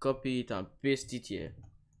and copy it and paste it here,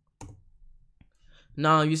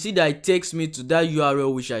 now you see that it takes me to that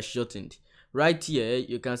URL which I shortened. Right here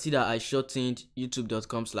you can see that I shortened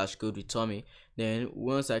youtube.com/codewithtommy. Then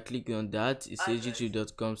once I click on that, it says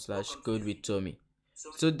youtube.com/codewithtommy.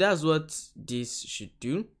 So that's what this should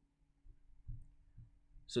do.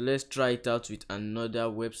 So let's try it out with another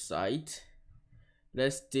website.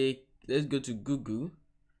 Let's go to Google,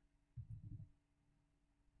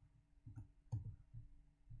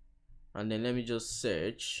 and then let me just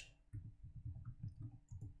search.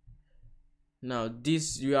 Now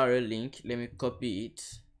this URL link, let me copy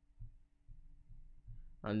it,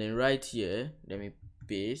 and then right here let me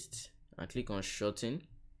paste and click on shorten.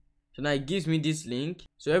 So now it gives me this link.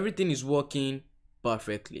 So everything is working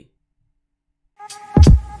perfectly.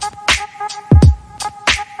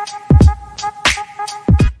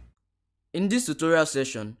 In this tutorial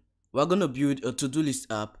session, we're going to build a to-do list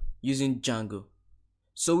app using Django.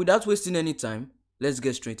 So without wasting any time, let's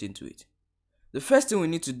get straight into it. The first thing we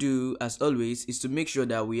need to do, as always, is to make sure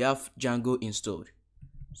that we have Django installed.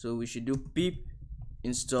 So we should do pip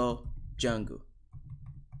install Django.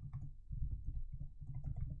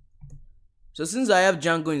 So since I have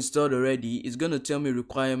Django installed already, it's going to tell me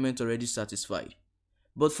requirement already satisfied.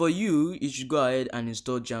 But for you, you should go ahead and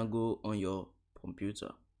install Django on your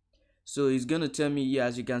computer. So it's going to tell me here,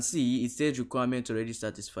 as you can see, it says requirement already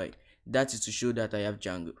satisfied. That is to show that I have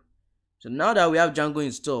Django. So now that we have Django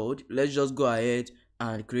installed, let's just go ahead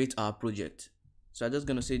and create our project. So I'm just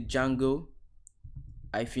going to say Django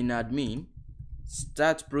 -admin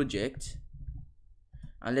start project,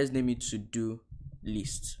 and let's name it to do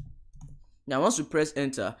list. Now once we press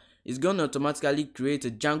enter, it's going to automatically create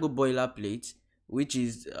a Django boilerplate, which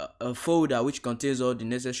is a folder which contains all the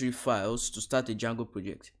necessary files to start a Django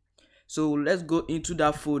project. So let's go into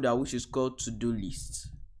that folder which is called to do list.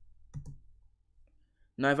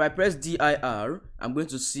 Now if I press dir, I'm going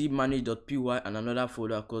to see manage.py and another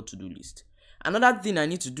folder called to-do list. Another thing I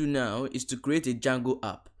need to do now is to create a Django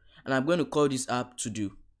app, and I'm going to call this app to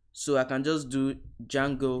do. So I can just do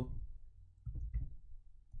Django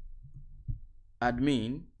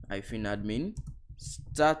admin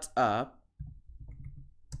start app,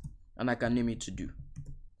 and I can name it to do.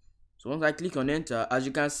 So once I click on enter, as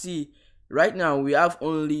you can see right now we have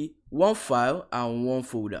only one file and one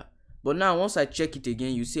folder. But now once I check it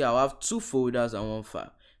again, you see I have two folders and one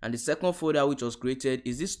file, and the second folder which was created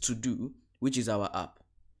is this to do, which is our app.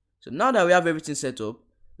 So now that we have everything set up,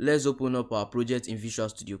 let's open up our project in Visual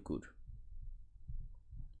Studio Code.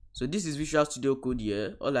 So this is Visual Studio Code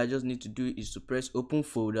here. All I just need to do is to press open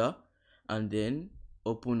folder and then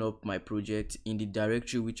open up my project in the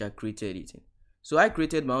directory which I created it in. So I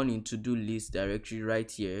created my own in to-do list directory right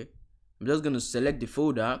here. I'm just going to select the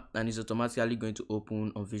folder and it's automatically going to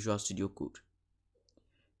open on Visual Studio Code.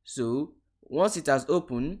 So once it has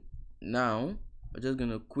opened, now we're just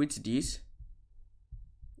going to quit this.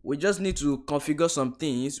 We just need to configure some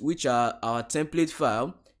things which are our template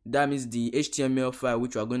file, that means the HTML file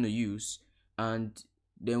which we are going to use, and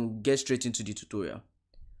then we'll get straight into the tutorial.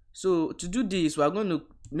 So to do this, we're going to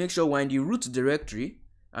make sure we're in the root directory,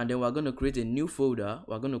 and then we're going to create a new folder.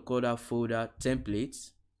 We're going to call that folder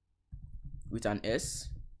templates with an S,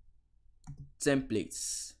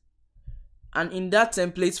 templates. And in that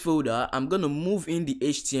templates folder, I'm going to move in the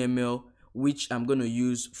HTML which I'm going to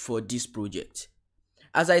use for this project.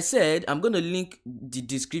 As I said, I'm going to link the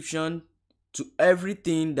description to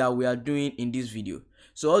everything that we are doing in this video.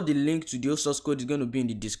 So all the link to the source code is going to be in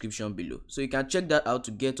the description below. So you can check that out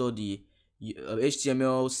to get all the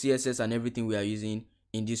HTML, CSS and everything we are using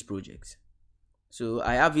in this project. So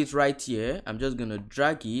I have it right here. I'm just going to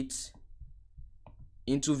drag it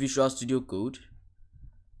into Visual Studio Code.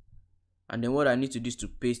 And then what I need to do is to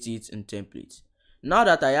paste it in templates. Now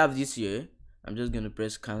that I have this here, I'm just going to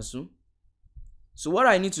press cancel. So what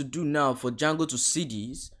I need to do now for Django to see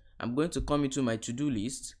this, I'm going to come into my to-do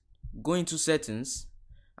list, go into settings,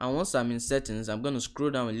 and once I'm in settings, I'm going to scroll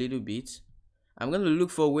down a little bit. I'm going to look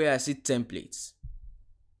for where I see templates.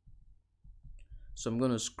 So I'm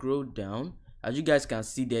going to scroll down. As you guys can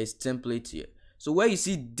see, there is template here. So where you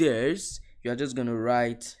see theirs, you are just going to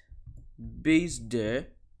write base there.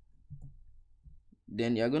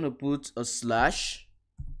 Then you're going to put a slash.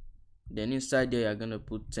 Then inside there, you're going to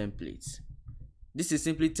put templates. This is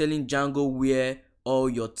simply telling Django where all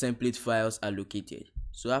your template files are located.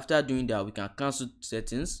 So after doing that, we can cancel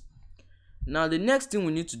settings. Now the next thing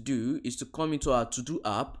we need to do is to come into our to-do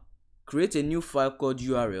app, create a new file called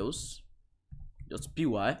urls.py,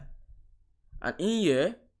 and in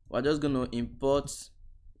here we're just going to import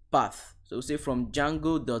path. So we'll say from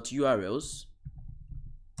django.urls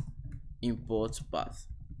import path.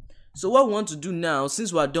 So what we want to do now,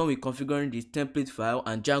 since we are done with configuring the template file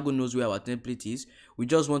and Django knows where our template is, we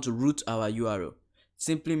just want to route our URL.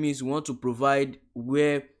 Simply means we want to provide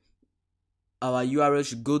where our URL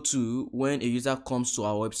should go to when a user comes to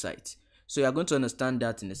our website. So you are going to understand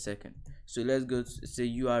that in a second. So let's go to say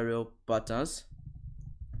URL patterns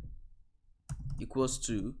equals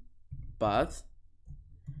to path,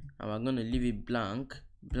 and we're going to leave it blank.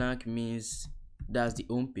 Blank means that's the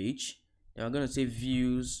home page. Then we're going to say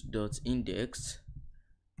views.index,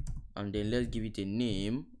 and then let's give it a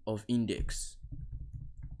name of index.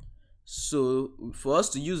 So for us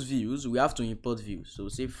to use views, we have to import views. So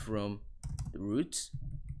say from the root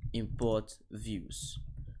import views.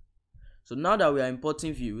 So now that we are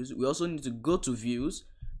importing views, we also need to go to views,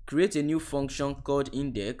 create a new function called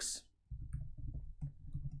index.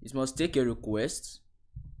 It must take a request,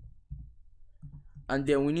 and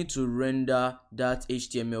then we need to render that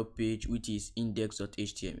HTML page, which is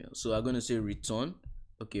index.html. So I'm going to say return,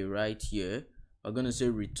 okay, right here we're going to say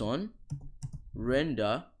return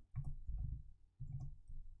render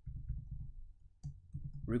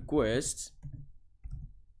request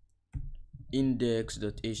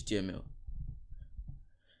index.html.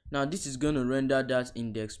 Now this is going to render that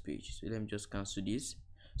index page. So let me just cancel this.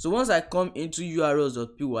 So once I come into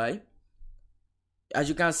urls.py, as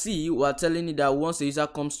you can see, we are telling it that once the user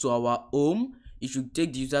comes to our home, it should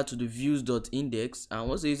take the user to the views.index, and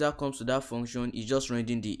once the user comes to that function, it's just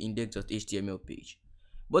rendering the index.html page.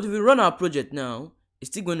 But if we run our project now, it's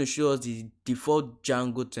still going to show us the default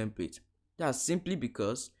Django template. That's simply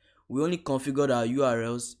because we only configured our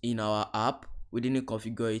URLs in our app, we didn't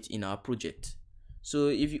configure it in our project. So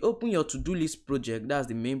if you open your to-do list project, that's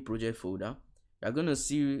the main project folder, you're going to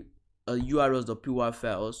see a urls.py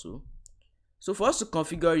file also. So for us to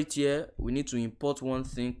configure it here, we need to import one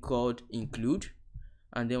thing called include,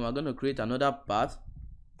 and then we're going to create another path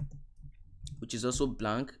which is also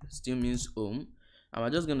blank, still means home, and we're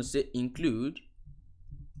just going to say include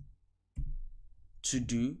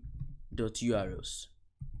todo.urls.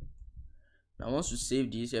 Now once we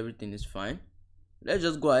save this, everything is fine. Let's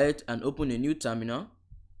just go ahead and open a new terminal.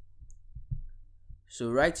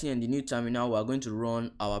 So right here in the new terminal, we're going to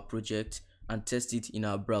run our project and test it in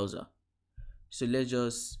our browser. So let's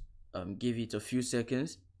just give it a few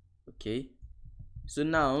seconds. Okay, so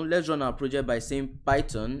now let's run our project by saying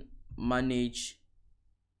Python manage.py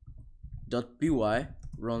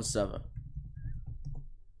run server.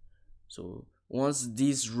 So once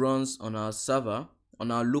this runs on our server,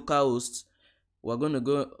 on our local host, we're going to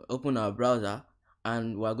go open our browser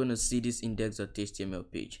and we're going to see this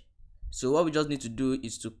index.html page. So what we just need to do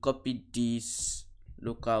is to copy this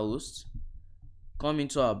localhost, come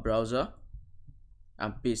into our browser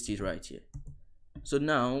and paste it right here. So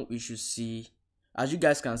now we should see, as you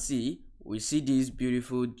guys can see, we see this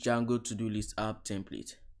beautiful Django to-do list app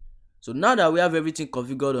template. So now that we have everything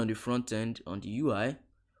configured on the front end, on the UI,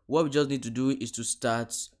 what we just need to do is to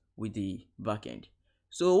start with the backend.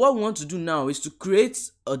 So what we want to do now is to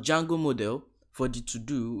create a Django model for the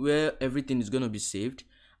to-do where everything is going to be saved.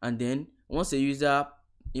 And then once a user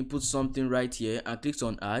inputs something right here and clicks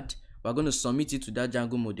on add, we're going to submit it to that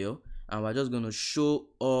Django model, and we're just going to show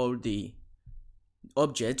all the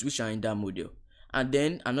objects which are in that model. And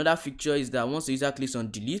then another feature is that once the user clicks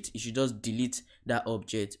on delete, it should just delete that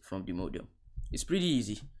object from the model. It's pretty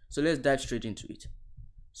easy. So let's dive straight into it.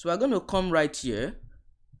 So we're going to come right here.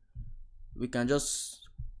 We can just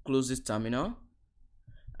close this terminal.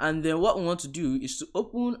 And then what we want to do is to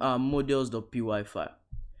open our models.py file.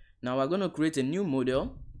 Now we're going to create a new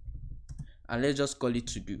model and let's just call it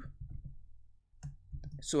to do.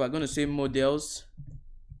 So we're going to say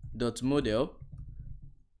models.model,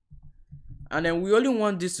 and then we only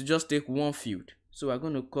want this to just take one field. So we're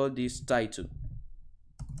going to call this title.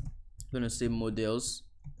 I'm going to say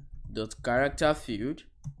models.character field.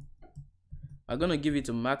 I'm going to give it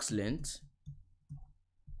a max length.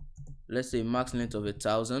 Let's say max length of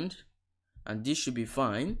 1000, and this should be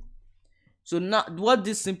fine. So now what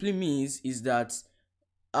this simply means is that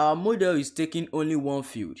our model is taking only one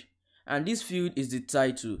field, and this field is the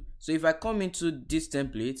title. So if I come into this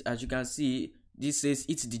template, as you can see, this says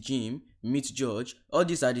it's the gym, meet George. All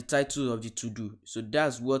these are the titles of the to-do. So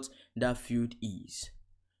that's what that field is.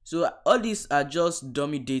 So all these are just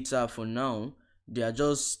dummy data for now. They are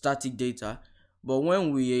just static data, but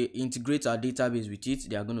when we integrate our database with it,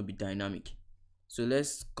 they are going to be dynamic. So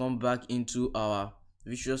let's come back into our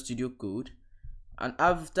Visual Studio Code, and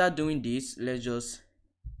after doing this, let's just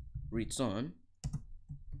return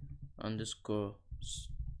underscore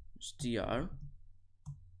str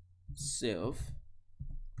self.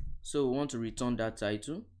 So we want to return that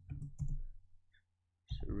title.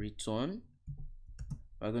 So return,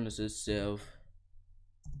 we're going to say self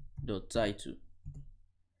dot title.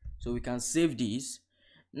 So we can save this.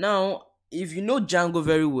 Now if you know Django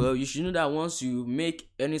very well, you should know that once you make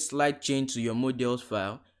any slight change to your models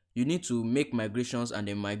file, you need to make migrations and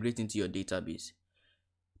then migrate into your database.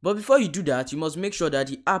 But before you do that, you must make sure that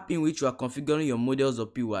the app in which you are configuring your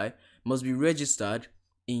models.py must be registered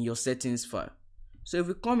in your settings file. So if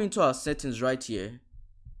we come into our settings right here,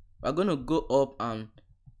 we're going to go up and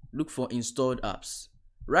look for installed apps.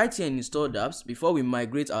 Right here in installed apps, before we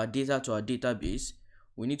migrate our data to our database,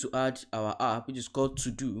 we need to add our app, which is called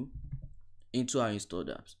To Do, into our installed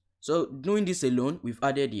apps. So doing this alone, we've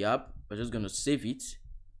added the app. We're just going to save it.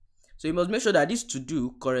 So you must make sure that this To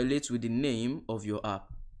Do correlates with the name of your app.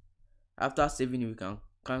 After saving it, we can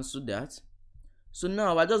cancel that. So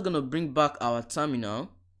now we're just going to bring back our terminal.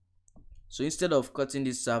 So instead of cutting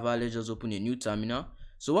this server, let's just open a new terminal.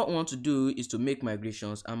 So what we want to do is to make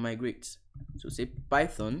migrations and migrate. So say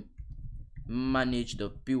Python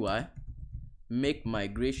manage.py make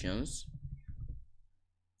migrations,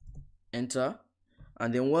 enter,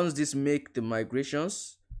 and then once this make the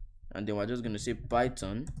migrations, and then we're just going to say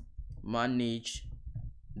Python manage.py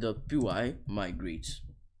migrate.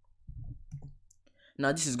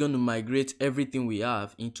 Now this is going to migrate everything we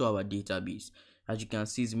have into our database. As you can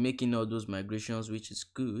see, it's making all those migrations, which is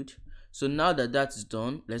good. So now that that is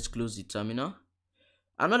done, let's close the terminal.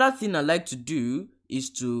 Another thing I like to do is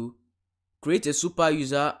to create a super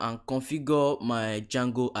user and configure my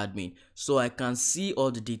Django admin so I can see all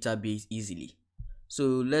the database easily. So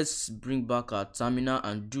let's bring back our terminal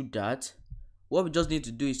and do that. What we just need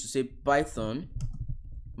to do is to say Python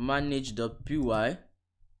manage.py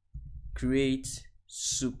create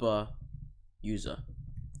super user.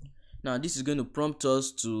 Now this is going to prompt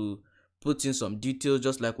us to put in some details,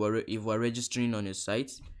 just like if we're registering on a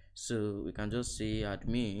site. So we can just say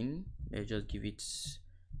admin let's just give it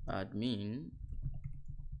admin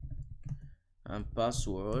and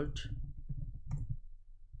password.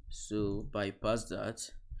 So bypass that.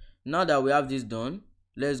 Now that we have this done,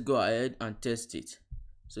 let's go ahead and test it.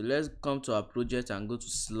 So let's come to our project and go to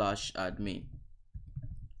 /admin.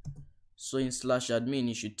 So in /admin,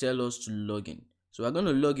 it should tell us to log in. So we're going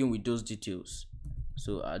to log in with those details.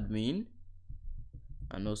 So admin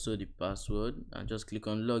and also the password, and just click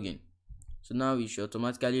on login. So now it should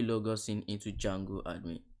automatically log us in into Django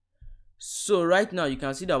admin. So right now you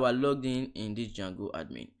can see that we're logged in this Django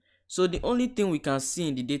admin. So the only thing we can see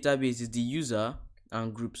in the database is the user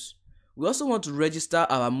and groups. We also want to register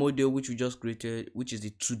our model which we just created, which is the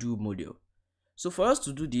to-do model. So for us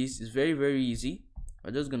to do this, it's very easy.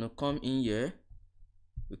 We're just gonna come in here.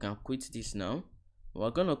 We can quit this now.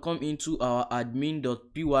 We're gonna come into our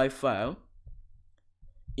admin.py file,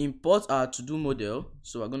 import our to-do model.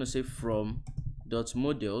 So we're gonna say from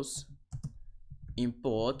 .models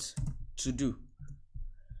import to-do,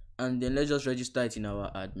 and then let's just register it in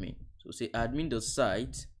our admin. So say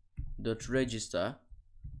admin.site.register,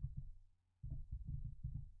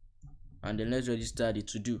 and then let's register the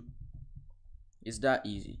to-do. It's that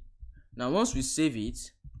easy. Now once we save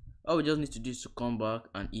it, all we just need to do is to come back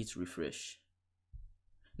and hit refresh.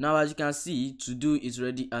 Now as you can see, to-do is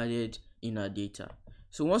already added in our data.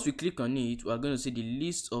 So once we click on it, we're going to see the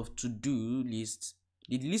list of to-do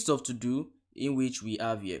in which we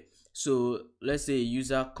have here. So let's say a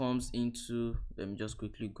user comes into, let me just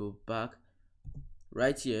quickly go back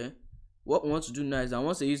right here. What we want to do now is that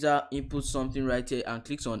once a user inputs something right here and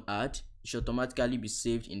clicks on add, it should automatically be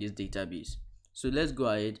saved in this database. So let's go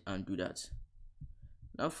ahead and do that.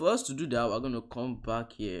 Now for us to do that, we're going to come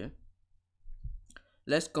back here.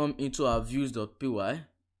 Let's come into our views.py,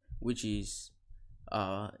 which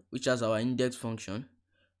has our index function.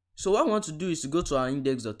 So what I want to do is to go to our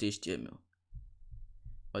index.html.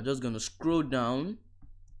 We're just going to scroll down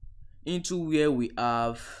into where we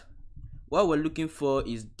have what we're looking for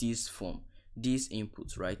is this form, this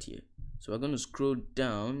input right here. So we're going to scroll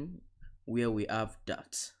down where we have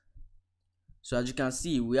that. So as you can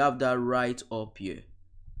see, we have that right up here.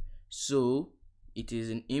 So it is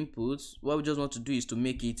an input. What we just want to do is to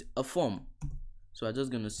make it a form. So I'm just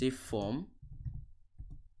going to say form.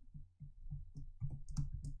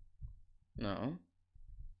 Now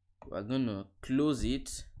we're going to close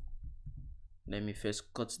it. Let me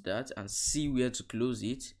first cut that and see where to close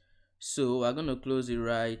it. So we're going to close it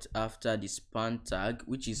right after the span tag,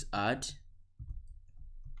 which is add.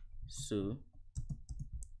 So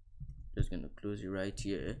just going to close it right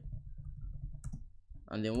here.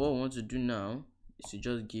 And then what we want to do now is to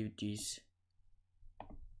just give this, I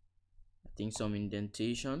think, some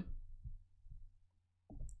indentation.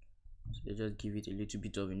 So just give it a little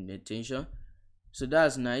bit of indentation. So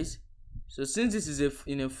that's nice. So since this is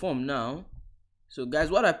in a form now, so guys,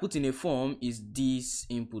 what I put in a form is this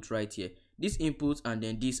input right here, this input, and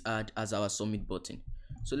then this add as our submit button.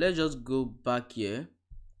 So let's just go back here.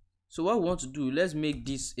 So what we want to do, let's make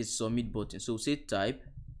this a submit button. So say type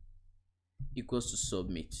equals to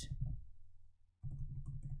submit.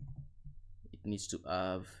 It needs to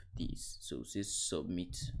have this, so say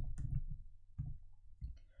submit.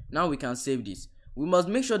 Now we can save this. We must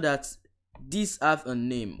make sure that this have a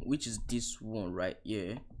name, which is this one right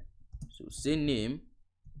here. So say name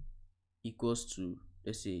equals to,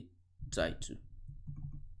 let's say, title.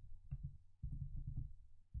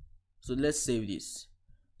 So let's save this.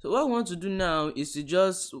 So what I want to do now is to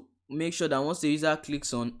just make sure that once the user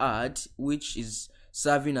clicks on add, which is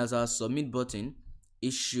serving as our submit button,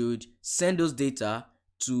 it should send those data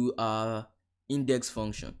to our index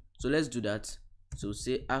function. So let's do that. So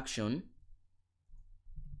say action.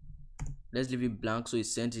 Let's leave it blank so it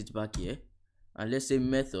sends it back here. And let's say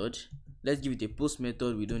method. Let's give it a post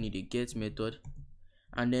method. We don't need a get method.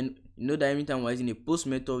 And then you know that every time we're using a post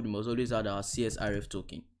method, we must always add our CSRF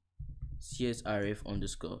token. CSRF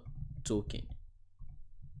underscore token.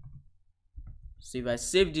 So if I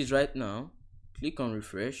save this right now, click on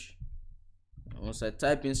refresh. Once I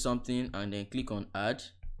type in something and then click on add,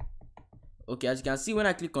 okay, as you can see, when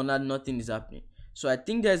I click on add, nothing is happening. So I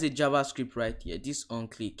think there's a JavaScript right here, this on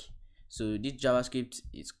click. So this JavaScript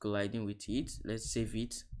is colliding with it. Let's save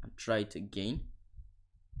it and try it again.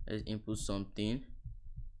 Let's input something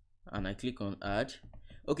and I click on add.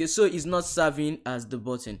 Okay, so it's not serving as the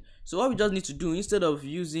button. So what we just need to do, instead of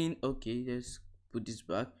using, okay, let's put this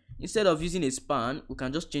back. Instead of using a span, we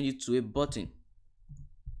can just change it to a button.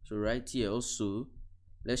 So right here also,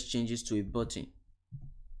 let's change this to a button.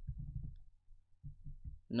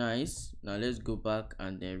 Nice. Now let's go back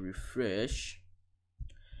and then refresh.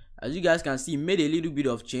 As you guys can see, it made a little bit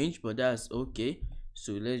of change, but that's okay.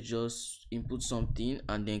 So let's just input something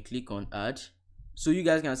and then click on add. So you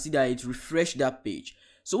guys can see that it refreshed that page.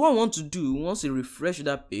 So what I want to do, once it refreshes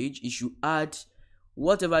that page, it should add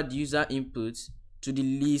whatever the user inputs to the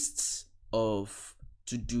lists of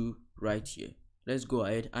to do right here. Let's go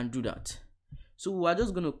ahead and do that. So we're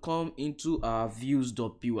just going to come into our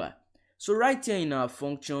views.py. So right here in our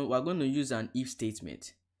function, we're going to use an if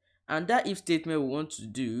statement. And that if statement we want to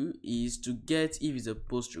do is to get if it's a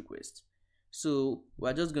post request. So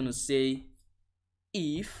we're just going to say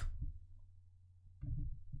if,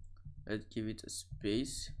 let's give it a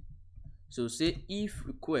space. So say if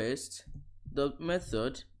request the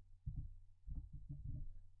method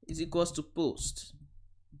is equals to post.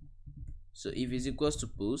 So if is equals to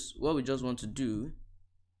post, what we just want to do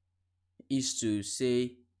is to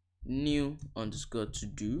say new underscore to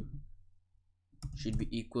do should be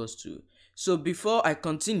equals to. So before I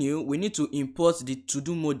continue, we need to import the to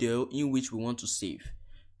do model in which we want to save.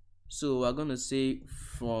 So we're gonna say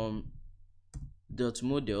from dot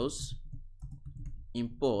models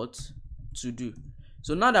import to do.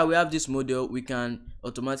 So now that we have this model, we can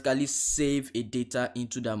automatically save a data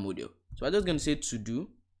into that model. So I'm just gonna say to do,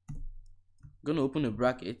 gonna open a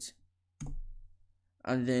bracket,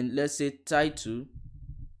 and then let's say title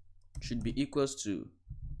should be equals to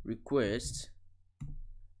request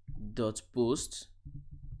dot post,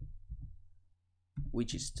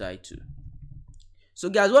 which is title. So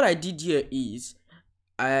guys, what I did here is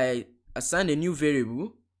I assigned a new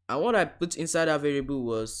variable, and what I put inside that variable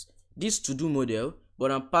was this to do model,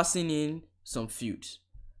 but I'm passing in some fields,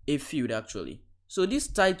 a field actually. So this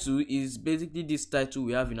title is basically this title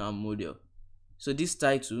we have in our model. So this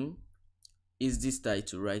title is this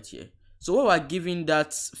title right here. So what we're giving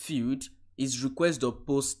that field is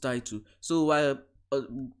request.post title. So we're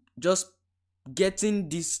just getting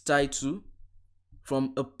this title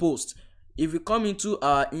from a post. If we come into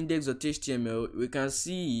our index.html, we can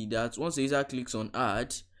see that once the user clicks on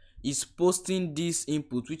add, it's posting this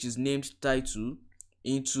input which is named title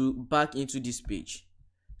back into this page.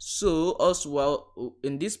 So also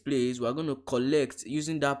in this place, we're going to collect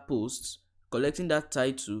using that post, collecting that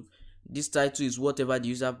title. This title is whatever the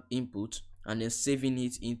user input, and then saving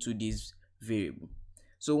it into this variable.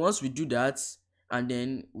 So once we do that, and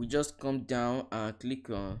then we just come down and click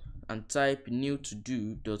on and type new to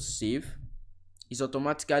do dot save, it's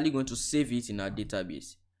automatically going to save it in our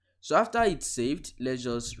database. So after it's saved, let's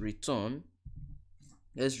just return.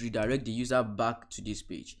 Let's redirect the user back to this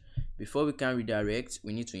page. Before we can redirect,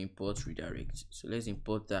 we need to import redirect. So let's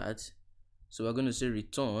import that. So we're going to say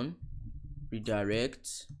return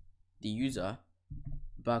redirect the user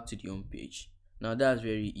back to the home page. Now that's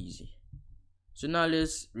very easy. So now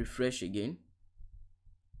let's refresh again.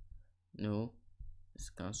 No, let's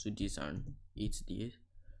cancel this and hit this.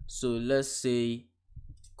 So let's say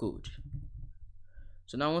code.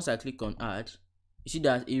 So now once I click on add, you see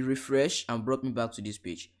that it refreshed and brought me back to this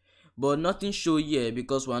page, but nothing show here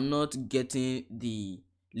because we're not getting the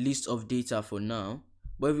list of data for now.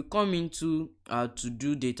 But if we come into our to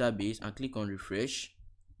do database and click on refresh,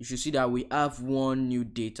 you should see that we have one new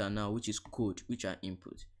data now, which is code, which are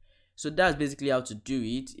input. So that's basically how to do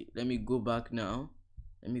it. Let me go back now.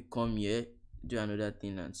 Let me come here, do another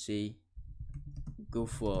thing and say go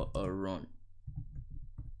for a run.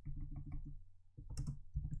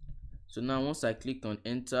 So now once I click on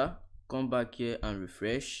enter, come back here and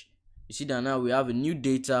refresh, you see that now we have a new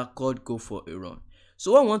data called go for a run.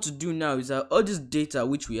 So what I want to do now is that all this data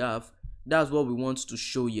which we have, that's what we want to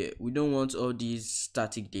show here. We don't want all these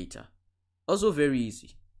static data. Also very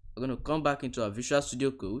easy. We're going to come back into our Visual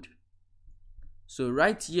Studio Code. So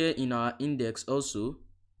right here in our index also,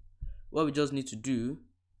 what we just need to do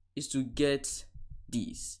is to get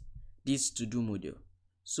this to do model.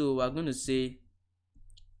 So we're going to say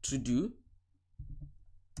to do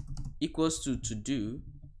equals to do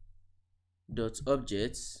dot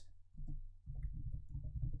objects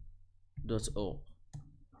dot all,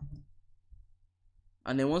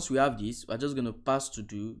 and then once we have this, we're just going to pass to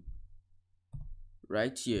do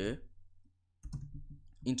right here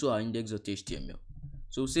into our index.html.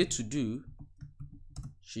 So we'll say to do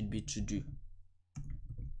should be to do.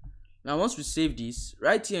 Now once we save this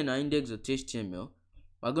right here in our index.html,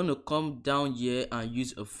 we're going to come down here and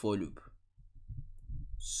use a for loop.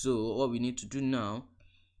 So what we need to do now,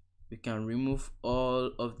 we can remove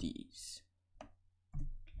all of these.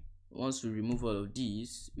 Once we remove all of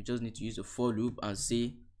these, we just need to use a for loop and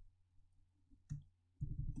say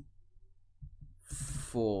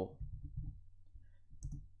for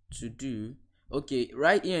to do. Okay,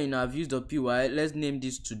 right here in our views.py, let's name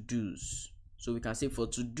this to do's. So we can say for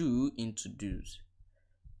to do in to do's.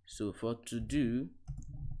 So for to do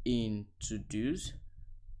in to do's,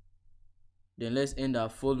 then let's end our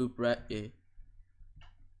for loop right here.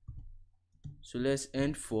 So let's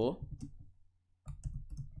end for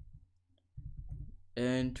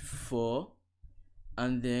and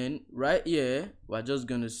then right here we're just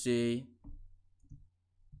gonna say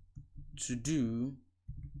to do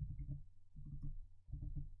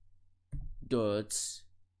dot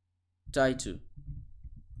title.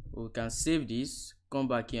 We can save this, come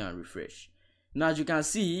back here and refresh. Now as you can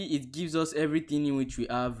see, it gives us everything in which we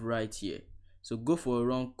have right here. So go for a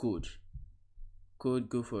run code,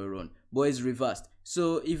 go for a run, but it's reversed.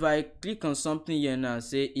 So if I click on something here now,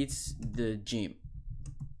 say it's the gym,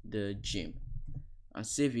 and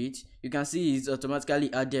save it, you can see it's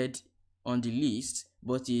automatically added on the list,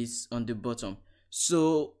 but it's on the bottom.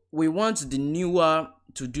 So we want the newer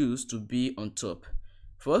to-dos to be on top.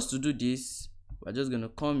 For us to do this, we're just gonna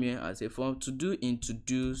come here and say from to do in to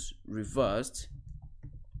do's reversed.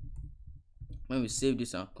 When we save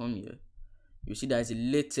this and come here, you see that it's the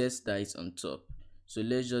latest that is on top. So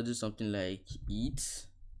let's just do something like eat.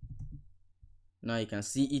 Now you can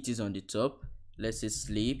see it is on the top. Let's say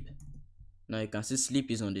sleep. Now you can see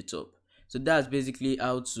sleep is on the top. So that's basically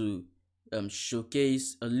how to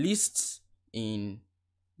showcase a list in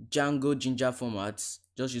Django Jinja formats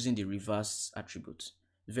just using the reverse attribute.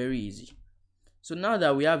 Very easy. So now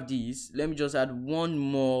that we have this, let me just add one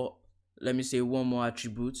more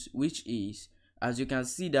attribute, which is, as you can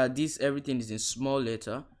see that this everything is in small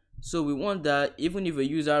letter. So we want that even if a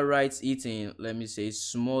user writes it in, let me say,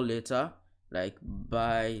 small letter, like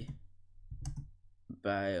buy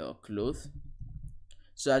or clothes.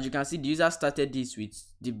 So as you can see, the user started this with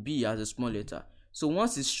the B as a small letter. So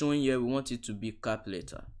once it's showing here, we want it to be cap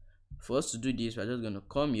letter. For us to do this, we're just going to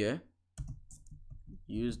come here,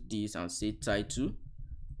 use this and say title.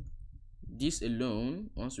 This alone,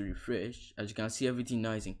 once we refresh, as you can see, everything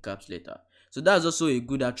now is in caps letter. So that's also a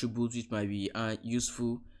good attribute which might be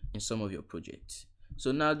useful in some of your projects.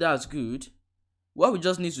 So now that's good. What we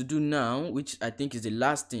just need to do now, which I think is the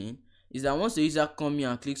last thing, is that once the user comes here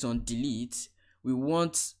and clicks on delete, we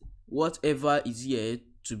want whatever is here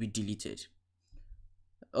to be deleted.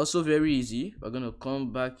 Also very easy. We're going to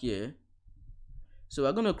come back here. So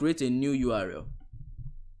we're going to create a new URL,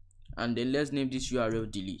 and then let's name this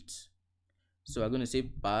URL delete. So we're going to say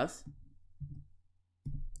path,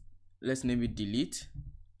 let's name it delete.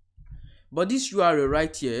 But this URL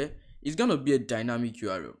right here is going to be a dynamic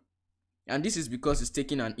URL, and this is because it's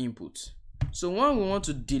taking an input. So when we want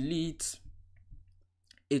to delete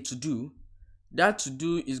a to do, that to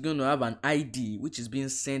do is going to have an ID which is being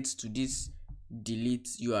sent to this delete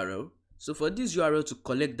URL. So for this URL to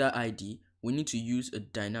collect that ID, we need to use a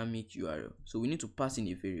dynamic URL. So we need to pass in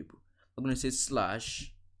a variable. I'm going to say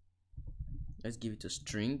slash, let's give it a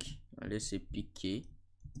string, and let's say pk,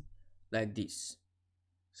 like this.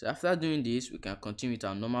 So after doing this, we can continue with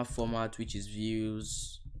our normal format, which is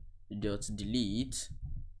views.delete,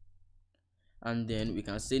 and then we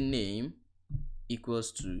can say name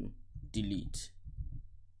equals to delete.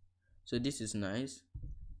 So this is nice.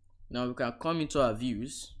 Now we can come into our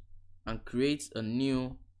views and create a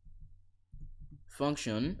new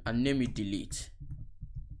function and name it delete.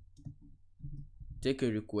 Take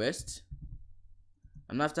a request,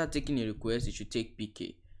 and after taking a request, it should take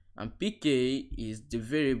pk, and pk is the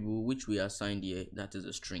variable which we assigned here, that is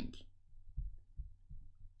a string.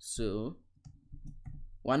 So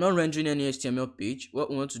we're not rendering any HTML page.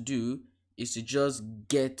 What we want to do is to just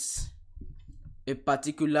get a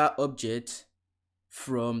particular object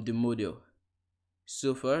from the model.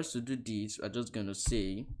 So for us to do this, we're just going to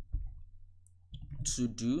say to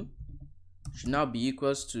do should now be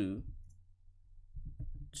equals to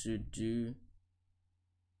do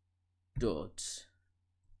dot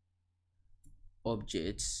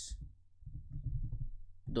objects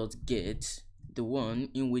dot get the one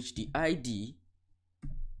in which the ID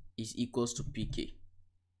is equals to pk.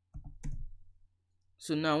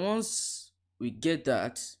 So now once we get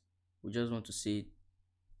that, we just want to say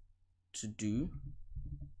to do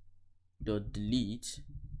dot delete,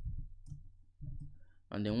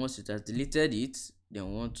 and then once it has deleted it, then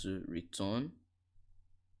we want to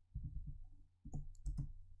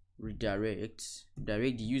redirect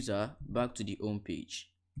the user back to the home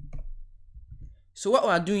page. So what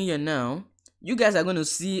we're doing here now, you guys are going to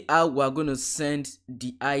see how we're going to send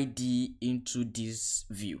the ID into this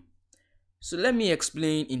view. So let me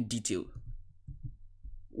explain in detail.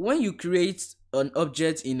 When you create an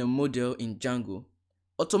object in a model in Django,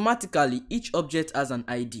 automatically each object has an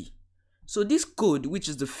ID. So this code, which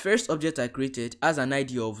is the first object I created, has an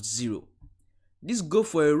ID of 0. This go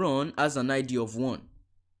for a run has an ID of 1.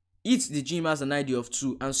 Eat the gym has an ID of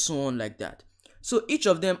 2, and so on like that. So each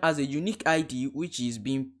of them has a unique ID which is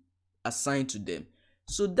being assigned to them.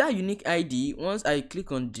 So that unique ID, once I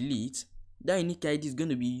click on delete, that unique ID is going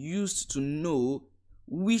to be used to know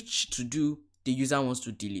which to do the user wants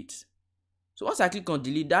to delete. So once I click on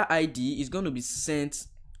delete, that ID is going to be sent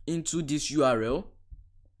into this URL,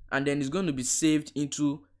 and then it's going to be saved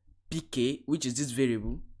into pk, which is this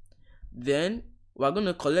variable. Then we're going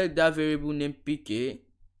to collect that variable named pk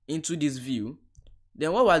into this view.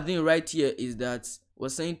 Then what we're doing right here is that we're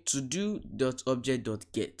saying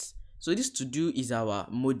todo.object.get. So this todo is our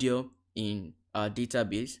module in our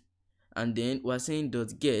database, and then we're saying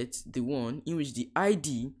 .get, the one in which the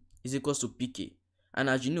ID is equals to pk. And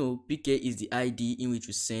as you know, pk is the ID in which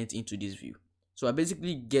we sent into this view. So we're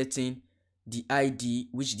basically getting the ID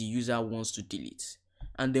which the user wants to delete,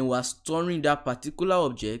 and then we're storing that particular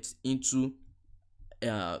object into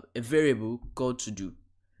a variable called todo.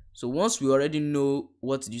 So once we already know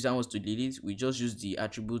what the user wants to delete, we just use the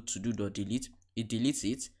attribute todo.delete. It deletes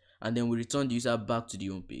it, and then we return the user back to the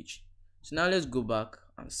home page. So now let's go back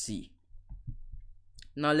and see.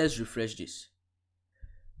 Now let's refresh this.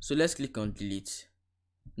 So let's click on delete.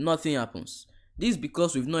 Nothing happens. This is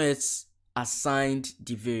because we've not yet assigned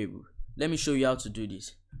the variable. Let me show you how to do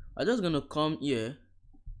this. I'm just going to come here,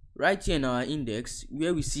 right here in our index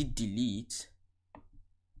where we see delete.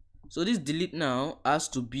 So this delete now has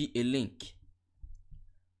to be a link.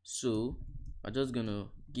 So I'm just going to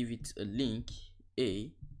give it a link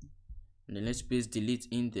A, and then let's paste delete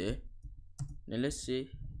in there. Then let's say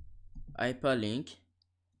hyperlink.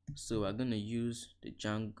 So we're going to use the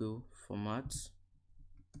Django format,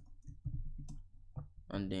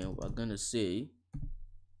 and then we're going to say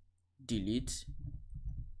delete,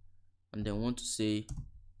 and then want to say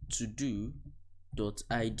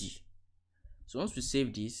todo.id. So once we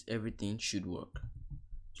save this, everything should work.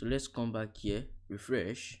 So let's come back here,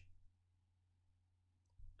 refresh.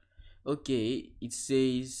 Okay, it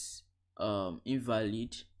says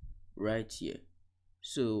invalid right here.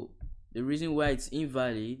 So the reason why it's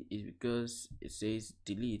invalid is because it says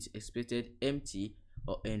delete expected empty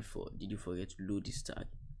or n4. Did you forget to load this tag?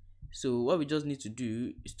 So what we just need to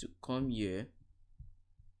do is to come here.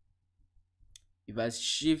 If I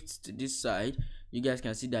shift to this side, you guys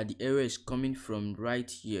can see that the error is coming from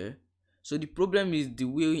right here. So the problem is the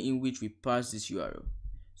way in which we pass this URL.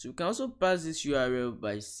 So we can also pass this URL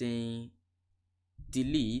by saying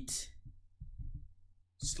delete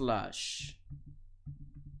slash,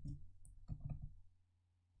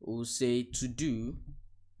 we'll say todo.id.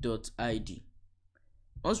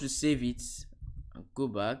 Once we save it and go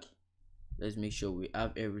back, let's make sure we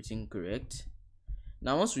have everything correct.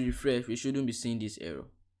 Now once we refresh, we shouldn't be seeing this error.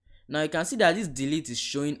 Now you can see that this delete is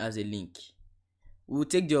showing as a link. We will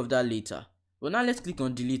take care of that later. But now let's click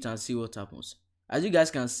on delete and see what happens. As you guys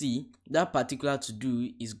can see, that particular to do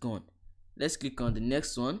is gone. Let's click on the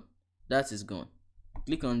next one. That is gone.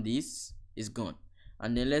 Click on this, is gone.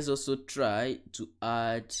 And then let's also try to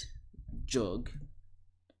add jog.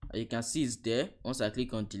 As you can see, it's there. Once I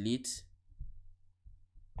click on delete,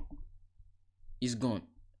 it's gone.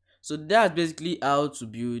 So that's basically how to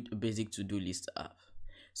build a basic to-do list app.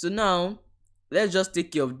 So now let's just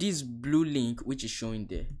take care of this blue link which is showing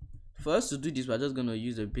there. For us to do this, we're just going to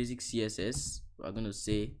use a basic CSS. We're going to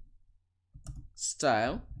say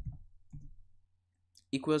style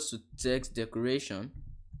equals to text decoration.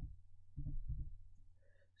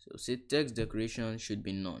 So say text decoration should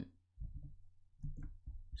be none.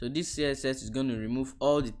 So this CSS is going to remove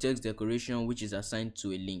all the text decoration which is assigned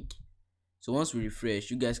to a link. So once we refresh,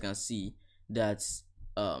 you guys can see that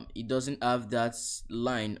it doesn't have that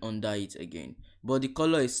line under it again, but the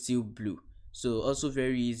color is still blue. So also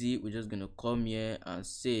very easy, we're just gonna come here and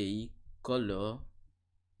say color.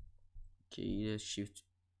 Okay, let's shift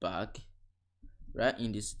back. Right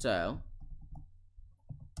in the style,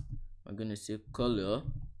 I'm gonna say color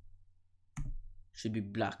should be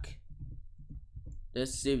black.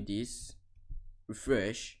 Let's save this,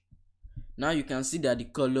 refresh. Now you can see that the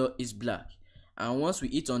color is black, and once we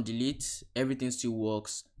hit on delete, everything still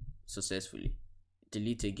works successfully.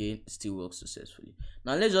 Delete again, still works successfully.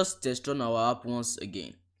 Now let's just test run our app once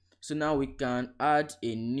again. So now we can add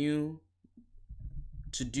a new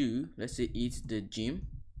to do. Let's say eat the gym.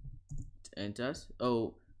 It enters.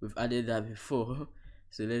 Oh, we've added that before.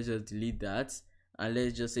 So let's just delete that, and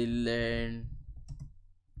let's just say learn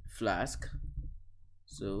flask.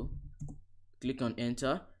 So click on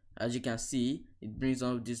enter. As you can see, it brings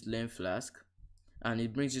up this learn flask, and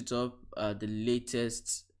it brings it up the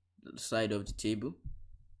latest side of the table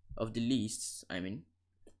of the lists.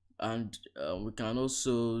 and we can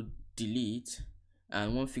also delete.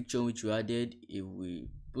 And one feature which we added, if we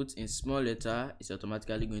put in small letter, it's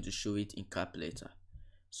automatically going to show it in cap letter.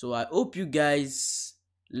 So I hope you guys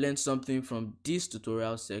learned something from this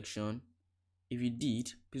tutorial section. If you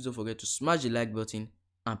did, please don't forget to smash the like button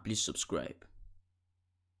and please subscribe.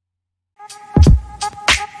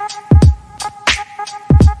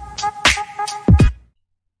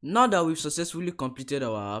 Now that we've successfully completed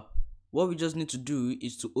our app, what we just need to do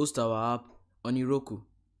is to host our app on Heroku.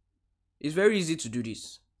 It's very easy to do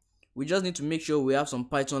this. We just need to make sure we have some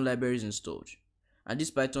Python libraries installed. And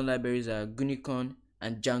these Python libraries are Gunicon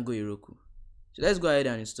and Django Heroku. So let's go ahead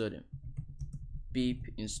and install them. Pip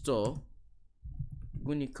install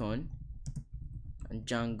Gunicon and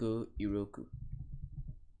Django Heroku.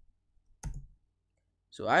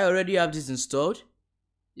 So I already have this installed.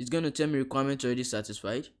 It's going to tell me requirements already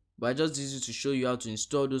satisfied, but I just did it to show you how to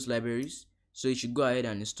install those libraries, so you should go ahead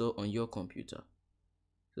and install on your computer.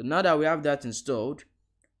 So now that we have that installed,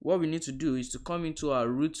 what we need to do is to come into our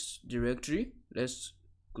root directory. Let's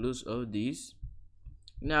close all these.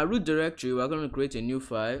 In our root directory, we're going to create a new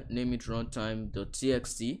file, name it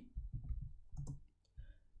runtime.txt.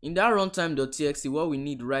 In that runtime.txt, what we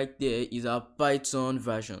need right there is our Python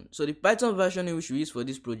version. So the Python version in which we use for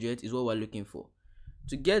this project is what we're looking for.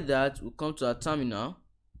 To get that, we'll come to our terminal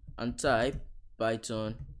and type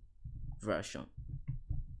Python version.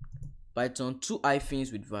 Python 2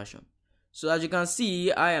 hyphens with version. So as you can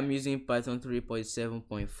see, I am using Python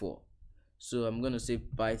 3.7.4. So I'm going to say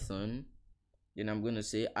Python, then I'm going to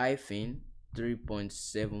say hyphen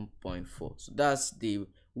 3.7.4. So that's the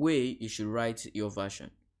way you should write your version.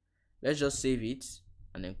 Let's just save it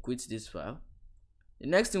and then quit this file. The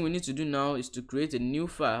next thing we need to do now is to create a new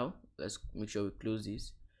file. Let's make sure we close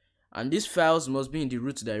this. And these files must be in the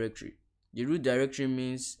root directory. The root directory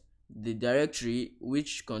means the directory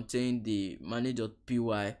which contains the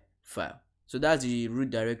manage.py file. So that's the root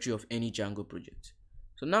directory of any Django project.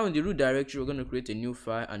 So now in the root directory, we're going to create a new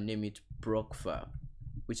file and name it proc file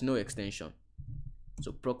with no extension.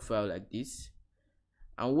 So proc file like this.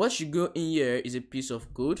 And what should go in here is a piece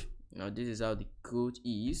of code. Now this is how the code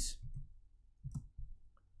is.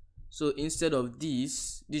 So instead of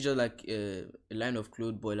this is just like a line of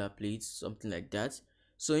code boilerplate, something like that.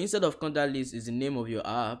 So instead of contact list is the name of your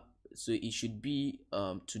app, so it should be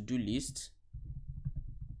to-do list.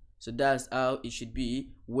 So that's how it should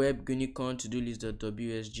be: web gunicon to-do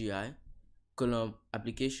list.wsgi column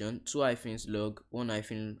application 2 hyphens log 1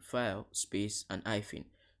 hyphen file space and hyphen.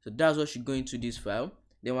 So that's what should go into this file.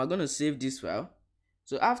 Then we're going to save this file.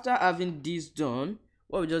 So after having this done,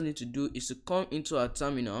 what we just need to do is to come into our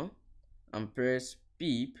terminal and press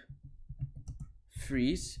pip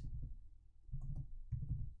freeze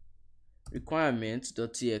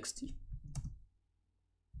requirements.txt.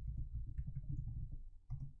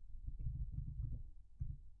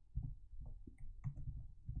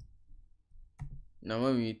 Now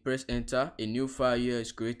when we press enter, a new file here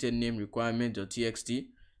is created named requirement.txt.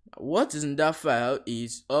 What is in that file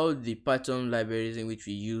is all the Python libraries in which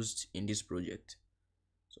we used in this project.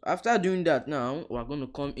 So after doing that, now we're going to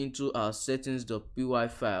come into our settings.py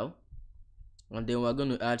file, and then we're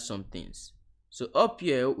going to add some things. So up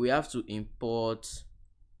here we have to import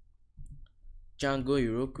Django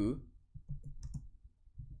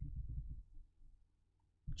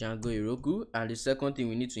Heroku, and the second thing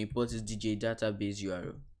we need to import is DJ database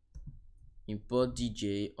URL. Import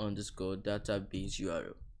DJ underscore database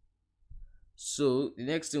URL. So the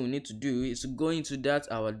next thing we need to do is to go into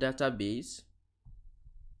that our database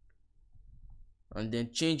and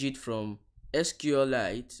then change it from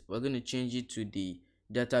SQLite. We're going to change it to the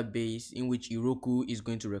database in which Heroku is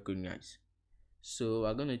going to recognize. So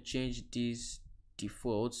we're going to change this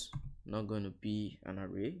default, not going to be an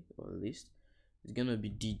array or a list. It's going to be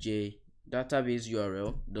DJ database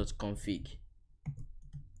URL.config.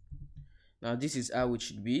 Now this is how it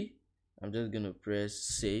should be. I'm just going to press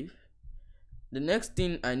save. The next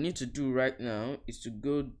thing I need to do right now is to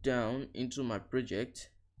go down into my project.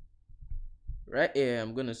 Right here,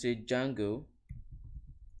 I'm going to say Django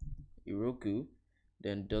Heroku,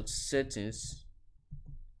 then dot settings,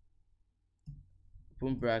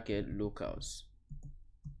 open bracket locals,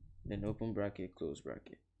 then open bracket close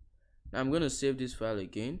bracket. Now I'm going to save this file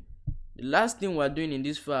again. The last thing we're doing in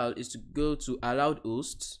this file is to go to allowed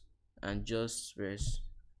hosts and just press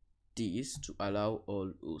this to allow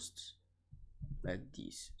all hosts like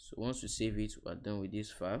this. So once we save it, we're done with this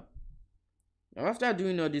file. Now after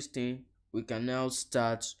doing all this thing, we can now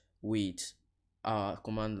start with our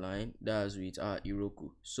command line, that's with our Heroku.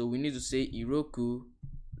 So we need to say Heroku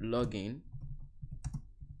login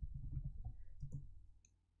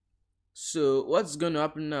So what's going to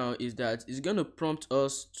happen now is that it's going to prompt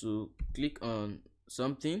us to click on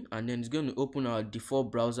something, and then it's going to open our default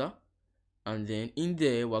browser, and then in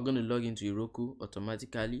there we're going to log into Heroku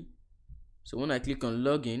automatically. So when I click on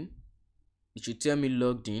login, it should tell me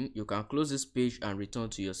logged in. You can close this page and return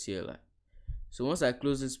to your CLI. So once I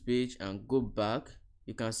close this page and go back,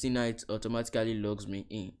 you can see now it automatically logs me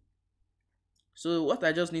in. So what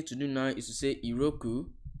I just need to do now is to say Heroku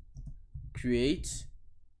create,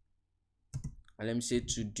 and let me say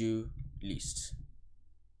to do list.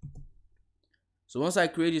 So once I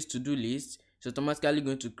create this to do list, it's automatically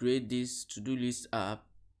going to create this to do list app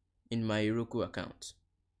in my Heroku account.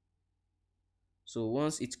 So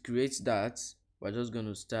once it creates that, we're just going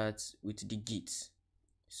to start with the Git.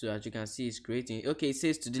 So as you can see, it's creating. Okay, it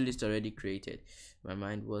says to do list already created. My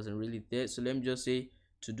mind wasn't really there, so let me just say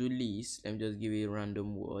to do list. Let me just give it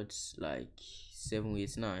random words like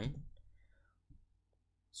 789.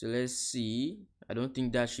 So let's see. I don't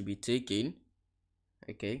think that should be taken.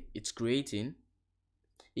 Okay, it's creating.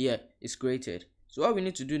 Yeah, it's created. So what we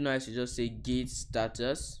need to do now is to just say git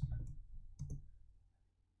status.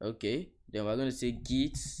 Okay, then we're going to say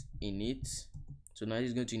git init. So now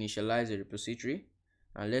it's going to initialize the repository,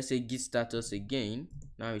 and let's say git status again.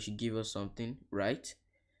 Now it should give us something, right?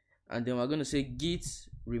 And then we're going to say git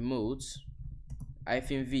remote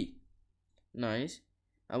 -v. Nice.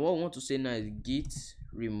 And what we want to say now is git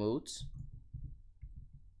remote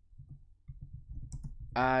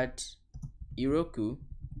add Heroku.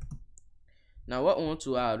 Now what we want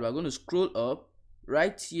to add, we're going to scroll up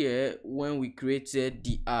right here. When we created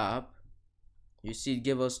the app, you see it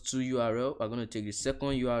gave us 2 URL. We're going to take the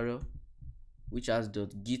second URL, which has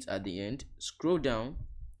 .git at the end, scroll down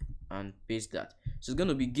and paste that. So it's going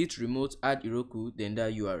to be git remote add Heroku, then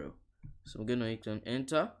that URL. So I'm going to hit on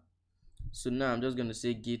enter. So now I'm just going to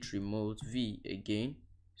say git remote v again.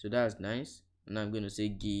 So that's nice. And now I'm going to say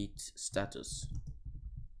git status.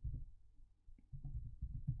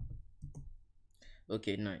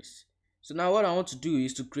 Okay, nice. So now what I want to do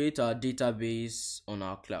is to create our database on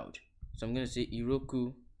our cloud. So I'm going to say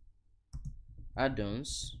Heroku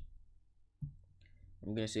add-ons.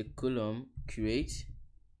 I'm going to say column create.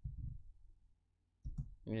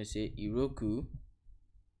 I'm going to say Heroku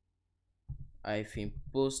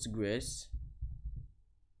 -postgres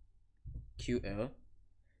QL,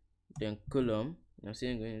 then column. I'm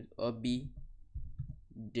saying going to hobby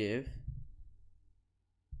dev.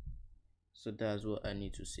 So that's what I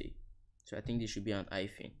need to say. So I think this should be an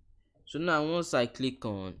hyphen. So now once I click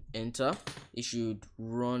on enter, it should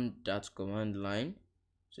run that command line.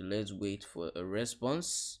 So let's wait for a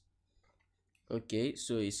response. Okay,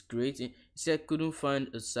 so it's creating. It said couldn't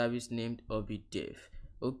find a service named hobby dev.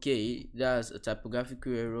 Okay, that's a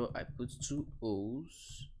typographical error. I put 2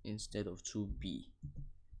 O's instead of 2 B.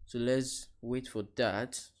 So let's wait for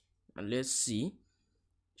that and let's see.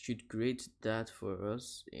 Should create that for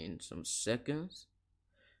us in some seconds.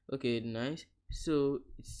 Okay, nice. So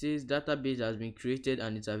it says database has been created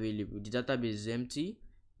and it's available. The database is empty.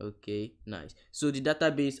 Okay, nice. So the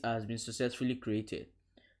database has been successfully created.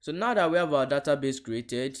 So now that we have our database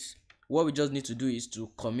created, what we just need to do is to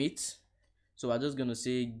commit. So we're just going to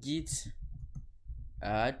say git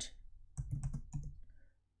add,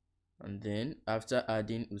 and then after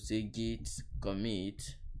adding we'll say git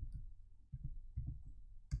commit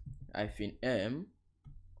 -m.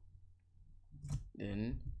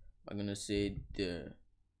 Then I'm gonna say the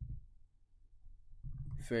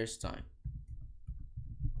first time.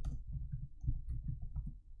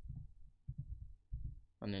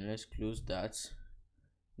 And then let's close that.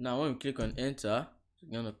 Now when we click on enter,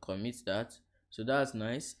 we're gonna commit that. So that's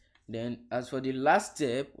nice. Then as for the last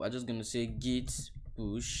step, we're just gonna say git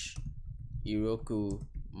push Heroku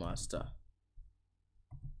master.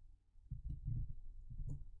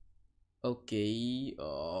 Okay,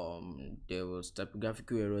 there was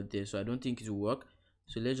typographical error there, so I don't think it will work.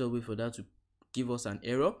 So let's just wait for that to give us an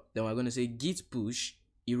error. Then we're going to say git push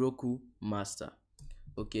Heroku master.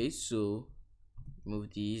 Okay, so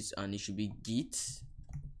move this and it should be git.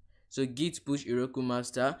 So git push Heroku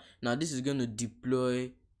master. Now this is going to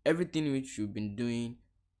deploy everything which you've been doing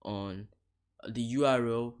on the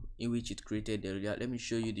URL in which it created earlier. Let me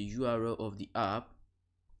show you the URL of the app.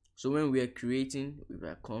 So when we are creating, if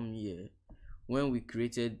I come here, when we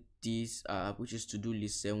created this app, which is to do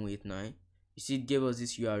list 789, you see it gave us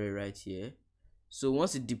this URL right here. So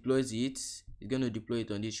once it deploys it, it's going to deploy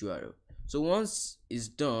it on this URL. So once it's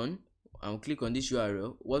done and click on this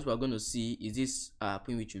URL, what we're going to see is this app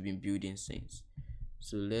in which we've been building since.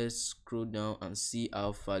 So let's scroll down and see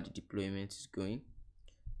how far the deployment is going.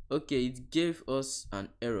 Okay, it gave us an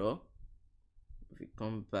error. If we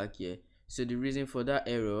come back here, So the reason for that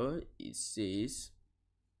error, it says,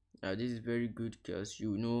 now this is very good because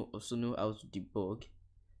you also know how to debug.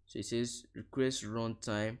 So it says request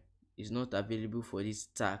runtime is not available for this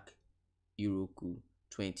stack Heroku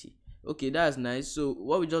 20. Okay, that's nice. So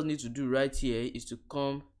what we just need to do right here is to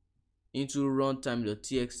come into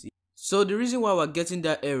runtime.txt. So the reason why we're getting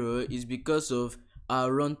that error is because of our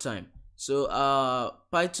runtime. So our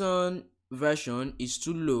Python version is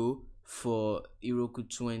too low for Heroku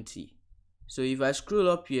 20. So if I scroll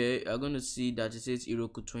up here, I'm going to see that it says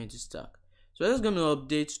Heroku 20 stack. So I'm just going to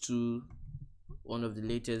update to one of the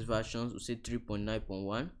latest versions. We'll say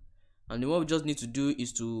 3.9.1. And then what we just need to do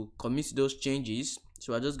is to commit those changes.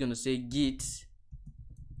 So I'm just going to say git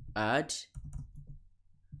add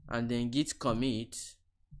and then git commit,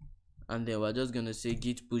 and then we're just going to say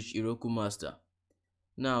git push Heroku master.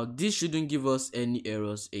 Now this shouldn't give us any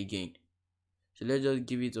errors again. So let's just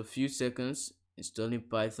give it a few seconds. Installing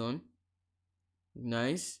Python.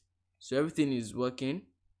 Nice. So everything is working.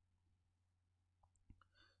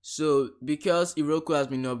 So because Heroku has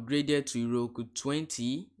been upgraded to Heroku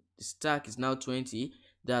 20, the stack is now 20,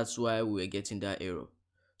 that's why we're getting that error.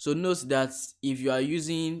 So note that if you are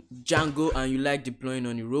using Django and you like deploying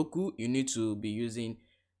on Heroku, you need to be using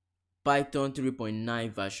Python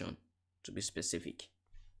 3.9 version to be specific.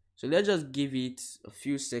 So let's just give it a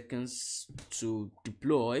few seconds to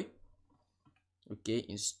deploy. Okay,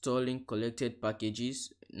 installing collected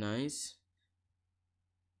packages. Nice.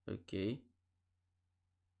 Okay,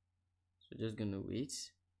 so just gonna wait.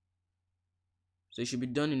 So it should be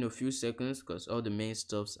done in a few seconds because all the main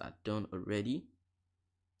stuffs are done already.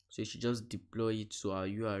 So you should just deploy it to our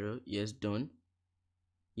URL. Yes, done.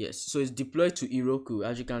 Yes, so it's deployed to Heroku.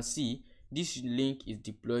 As you can see, this link is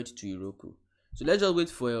deployed to Heroku. So let's just wait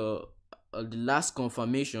for the last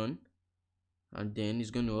confirmation, and then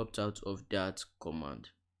it's going to opt out of that command.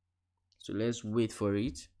 So let's wait for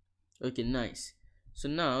it. Okay, nice. So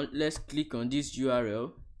now let's click on this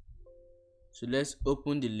URL. So let's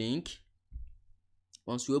open the link.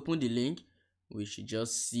 Once we open the link, we should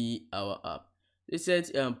just see our app. It said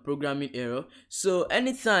programming error. So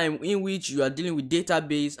anytime in which you are dealing with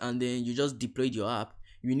database and then you just deployed your app,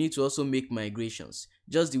 you need to also make migrations,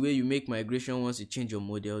 just the way you make migration once you change your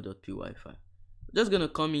model.py file. I'm just gonna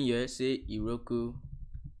come in here, say Heroku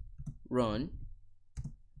run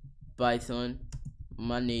Python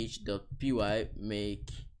manage.py make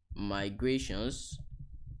migrations,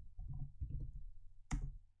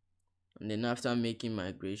 and then after making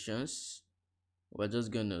migrations, we're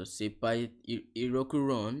just gonna say Heroku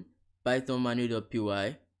run Python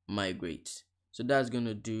manage.py migrate. So that's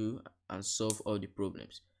gonna do and solve all the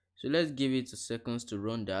problems. So let's give it a seconds to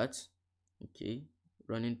run that. Okay,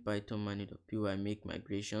 running Python manage.py make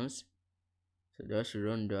migrations. So that should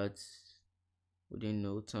run that within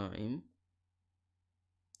no time.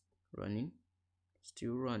 Running,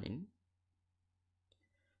 still running.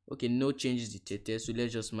 Okay, no changes detected, so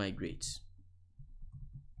let's just migrate.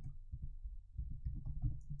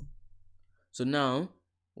 So now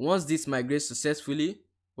once this migrates successfully,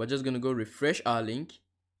 we're just going to go refresh our link,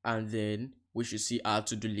 and then we should see our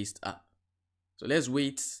to-do list app. So let's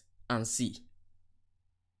wait and see.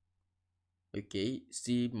 Okay,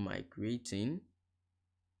 see migrating.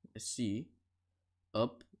 Let's see,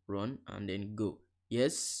 up, run, and then go.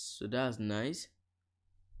 Yes, so that's nice.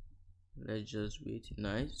 Let's just wait.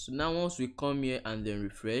 Nice. So now once we come here and then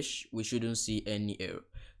refresh, we shouldn't see any error.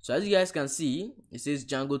 So as you guys can see, it says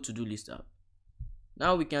Django to-do list app.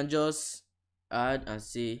 Now we can just add and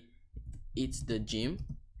say it's the gym.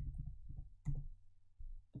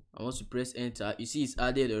 And once you press enter, you see it's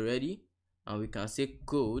added already, and we can say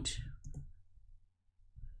code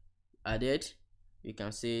added. We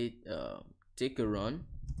can say take a run,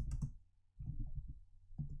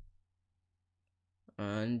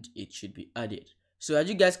 and it should be added. So as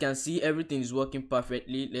you guys can see, everything is working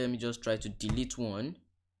perfectly. Let me just try to delete one.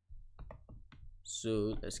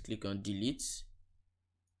 So let's click on delete,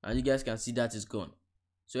 and you guys can see that is gone.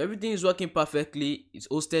 So everything is working perfectly. It's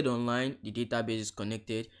hosted online, the database is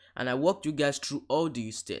connected, and I walked you guys through all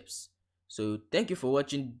these steps. So thank you for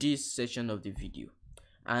watching this section of the video,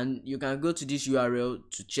 and you can go to this URL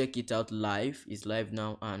to check it out live. It's live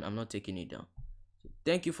now, and I'm not taking it down. So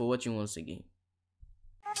thank you for watching once again.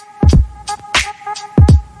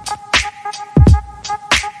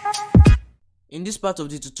 In this part of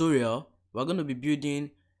the tutorial, we're going to be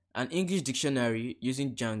building an English dictionary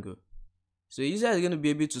using Django. So user is going to be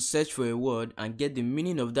able to search for a word and get the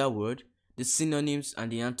meaning of that word, the synonyms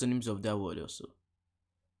and the antonyms of that word also.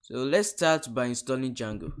 So let's start by installing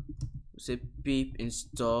Django. We'll say pip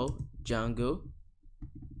install Django.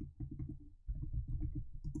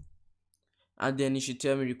 and then it should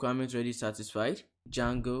tell me requirement ready satisfied.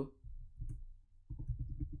 Django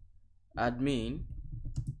admin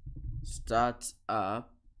start app,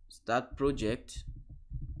 start project,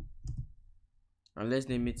 and let's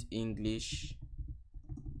name it English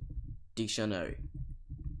dictionary.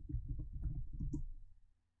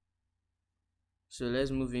 So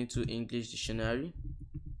let's move into English dictionary.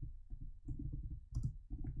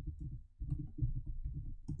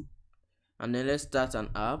 And then let's start an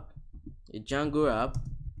app, a Django app,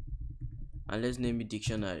 and let's name it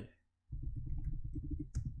dictionary.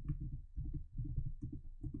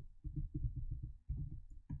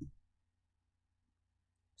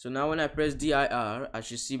 So now when I press dir, I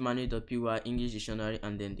should see manage.py, English dictionary,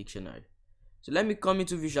 and then dictionary. So let me come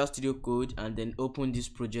into Visual Studio Code and then open this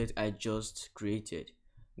project I just created.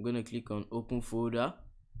 I'm going to click on open folder,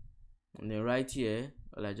 and then right here,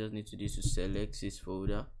 all I just need to do is to select this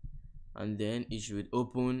folder, and then it should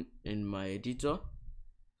open in my editor.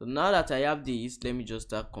 So now that I have this, let me just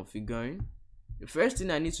start configuring. The first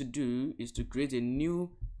thing I need to do is to create a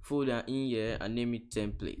new folder in here and name it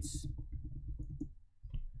templates.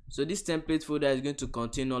 So this template folder is going to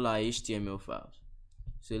contain all our HTML files.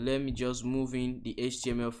 So let me just move in the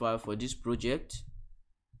HTML file for this project.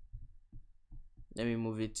 Let me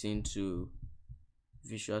move it into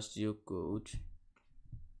Visual Studio Code.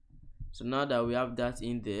 So now that we have that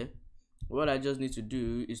in there, what I just need to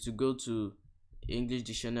do is to go to English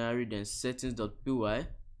dictionary, then settings.py,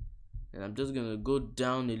 and I'm just gonna go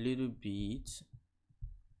down a little bit,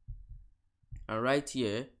 and right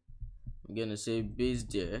here I'm gonna say base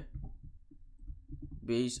there,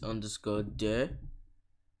 base underscore there,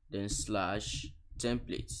 then slash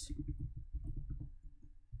templates.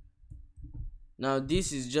 Now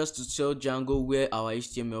this is just to tell Django where our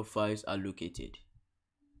HTML files are located.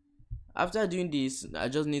 After doing this, I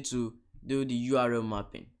just need to do the URL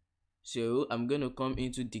mapping. So I'm going to come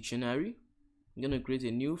into dictionary. I'm going to create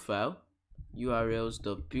a new file,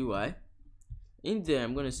 urls.py. In there,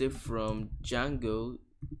 I'm going to say from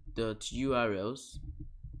django.urls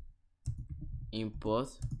import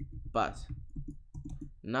path.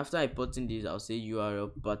 And after importing this, I'll say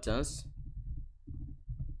URL patterns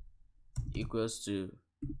equals to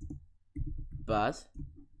path,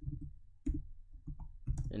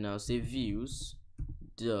 and I'll say views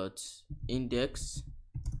dot index,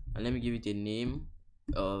 and let me give it a name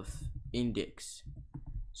of index.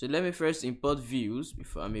 So let me first import views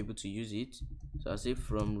before I'm able to use it. So I'll say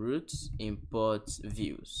from roots import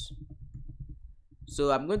views.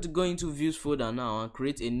 So I'm going to go into views folder now and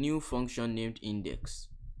create a new function named index.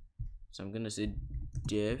 So I'm going to say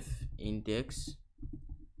def index.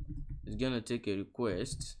 It's going to take a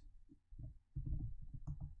request,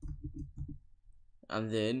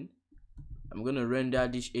 and then I'm going to render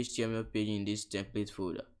this HTML page in this template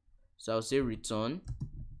folder. So I'll say return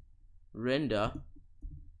render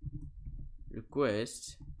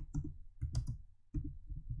request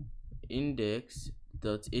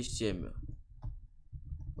index.html.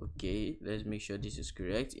 Okay, let's make sure this is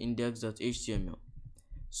correct. Index.html.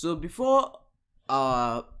 So before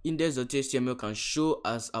our index.html can show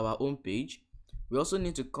as our home page, we also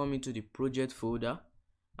need to come into the project folder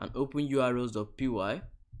and open urls.py.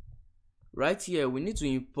 Right here, we need to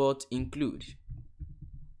import include.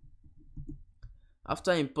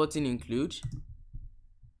 After importing include,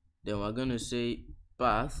 then we're going to say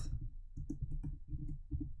path,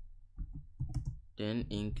 then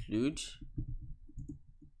include.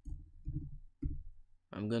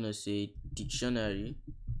 I'm going to say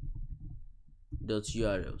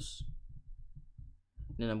dictionary.urls.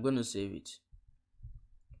 Then I'm going to save it.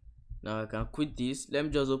 Now I can quit this. Let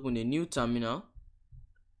me just open a new terminal.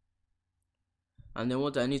 And then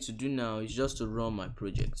what I need to do now is just to run my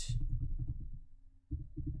project.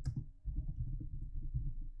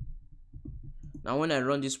 Now when I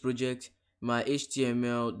run this project, my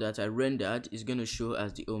HTML that I rendered is going to show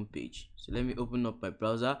as the home page. So let me open up my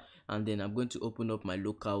browser, and then I'm going to open up my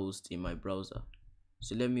localhost in my browser.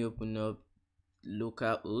 So let me open up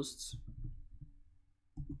localhost.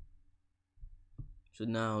 So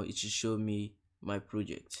now it should show me my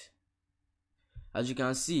project. As you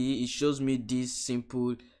can see, it shows me this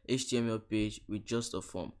simple HTML page with just a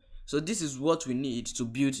form. So this is what we need to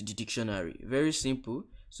build the dictionary. Very simple.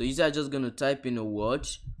 So you are just going to type in a word.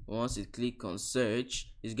 Once you click on search,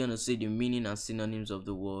 it's going to say the meaning and synonyms of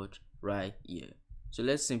the word right here. So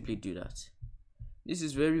let's simply do that. This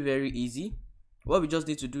is very, very easy. What we just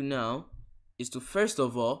need to do now is to first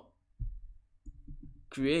of all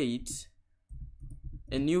create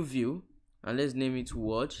a new view, and let's name it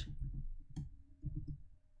word.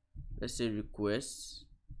 Let's say requests,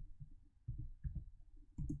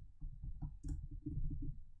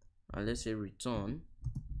 and let's say return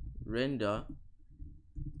render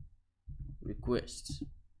request.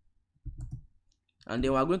 And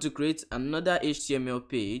then we're going to create another HTML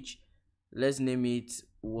page. Let's name it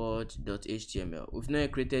word.html. We've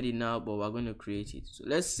not created it now, but we're going to create it. So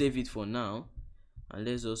let's save it for now, and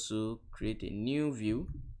let's also create a new view,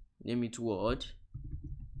 name it word.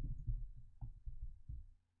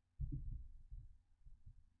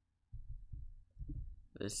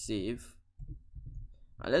 Let's save,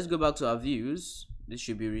 and let's go back to our views. This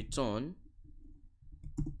should be return.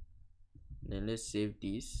 Then let's save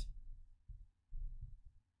this.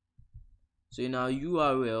 So in our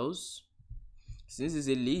URLs, since it's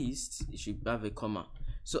a list, it should have a comma.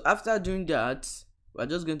 So after doing that, we're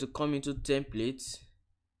just going to come into template,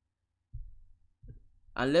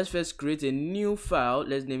 and let's first create a new file.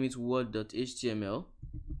 Let's name it word.html.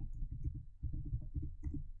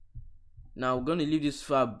 Now we're going to leave this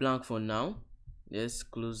file blank for now. Let's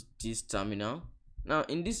close this terminal. Now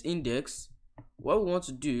in this index, what we want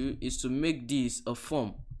to do is to make this a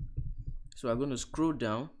form. So we're going to scroll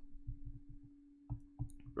down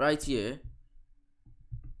right here.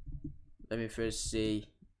 Let me first say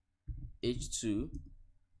h2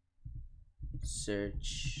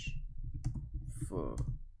 search for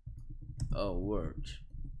a word.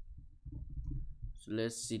 So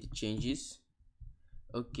let's see the changes.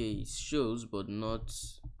 Okay, it shows but not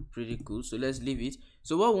pretty cool, so let's leave it.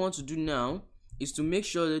 So what we want to do now is to make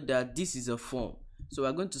sure that this is a form. So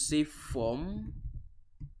we're going to say form,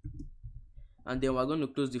 and then we're going to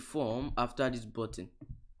close the form after this button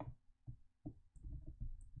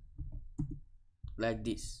like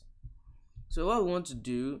this. So what we want to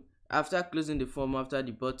do after closing the form after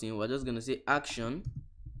the button, we're just going to say action,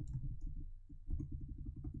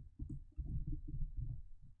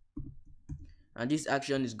 and this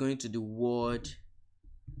action is going to the word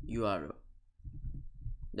URL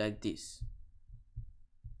like this.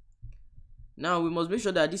 Now we must make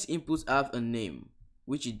sure that these inputs have a name,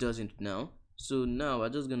 which it doesn't now. So now we're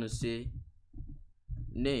just going to say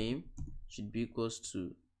name should be equals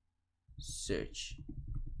to search.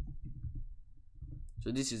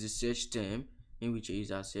 So this is the search term in which a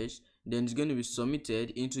user searched. Then it's going to be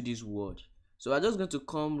submitted into this word. So I'm just going to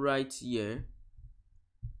come right here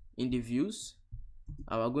in the views,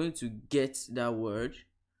 and we're going to get that word.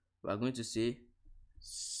 We're going to say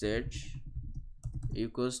search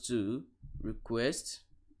equals to request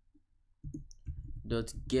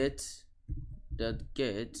dot get, and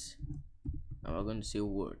we're going to say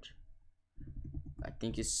word. I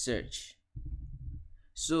think it's search.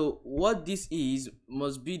 So what this is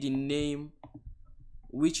must be the name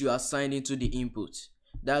which you assign into the input.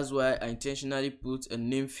 That's why I intentionally put a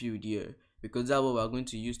name field here, because that's what we're going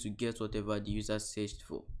to use to get whatever the user searched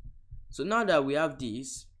for. So now that we have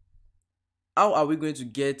this, how are we going to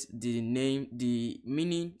get the name, the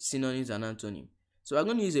meaning, synonyms, and antonym? So we're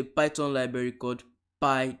going to use a Python library called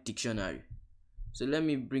PyDictionary. So let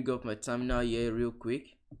me bring up my terminal here real quick.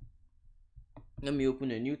 Let me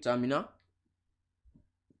open a new terminal.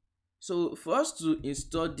 So for us to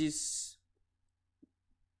install this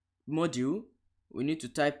module, we need to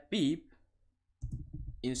type pip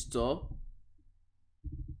install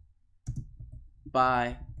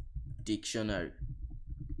PyDictionary.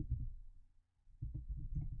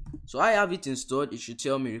 So I have it installed. It should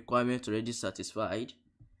tell me requirement already satisfied,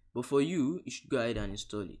 but for you, you should go ahead and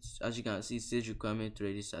install it. As you can see, it says requirement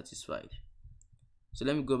already satisfied. So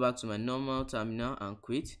let me go back to my normal terminal and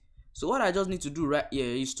quit. So what I just need to do right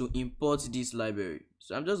here is to import this library.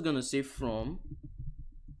 So I'm just going to say from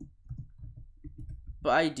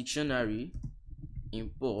PyDictionary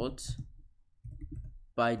import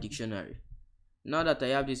PyDictionary. Now that I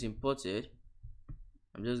have this imported,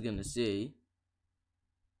 I'm just going to say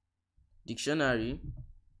dictionary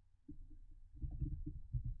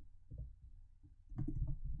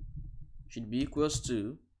should be equals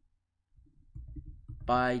to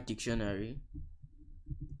PyDictionary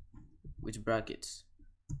with brackets.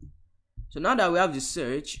 So now that we have the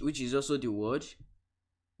search, which is also the word,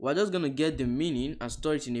 we're just going to get the meaning and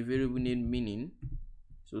store it in a variable named meaning.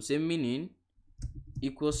 So say meaning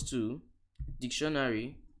equals to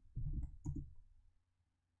dictionary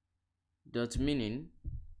dot meaning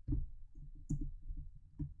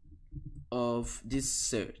of this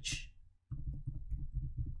search.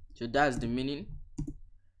 So that's the meaning.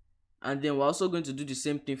 And then we're also going to do the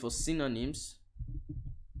same thing for synonyms.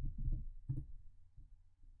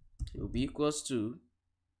 It will be equals to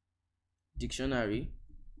dictionary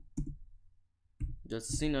dot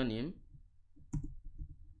synonym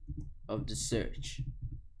of the search.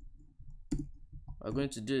 We're going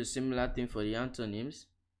to do a similar thing for the antonyms.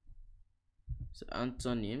 So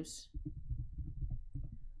antonyms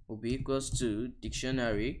will be equals to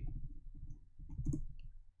dictionary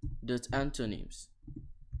dot antonyms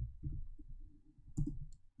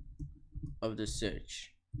of the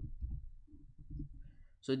search.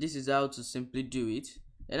 So this is how to simply do it.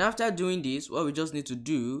 And after doing this, what we just need to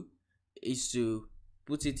do is to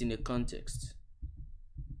put it in a context.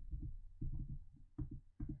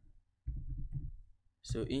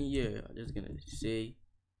 So in here, I'm just gonna say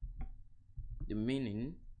the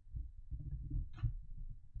meaning.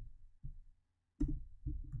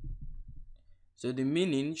 So the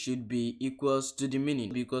meaning should be equals to the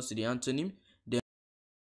meaning because to the antonym. Then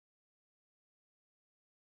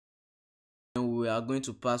we are going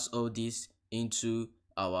to pass all this into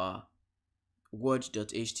our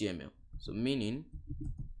word.html. So meaning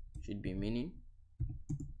should be meaning,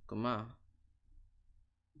 comma.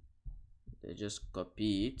 Let's just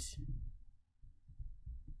copy it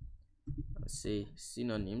and say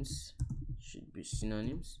synonyms should be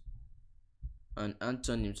synonyms, and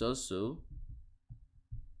antonyms also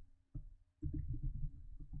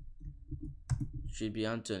should be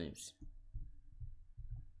antonyms.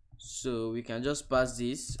 So we can just pass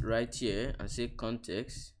this right here and say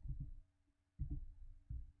context,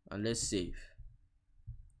 and let's save.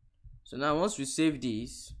 So now once we save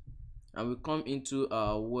this and we come into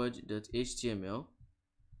our word.html,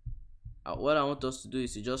 what I want us to do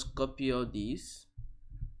is to just copy all these,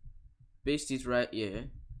 paste it right here,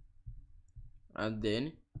 and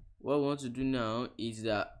then what we want to do now is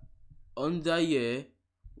that under here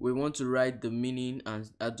we want to write the meaning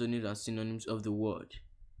and antonyms and synonyms of the word.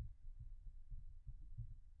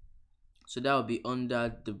 So that will be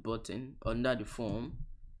under the button, under the form.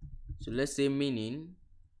 So let's say meaning,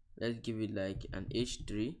 let's give it like an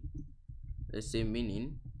h3. Let's say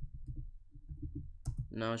meaning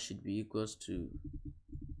now should be equals to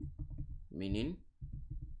meaning.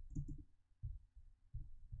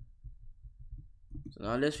 So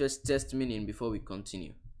now let's first test meaning before we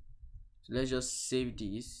continue. So let's just save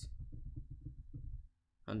this,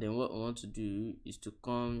 and then what we want to do is to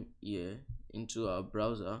come here into our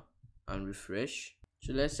browser and refresh.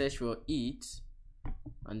 So let's search for it,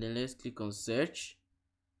 and then let's click on search.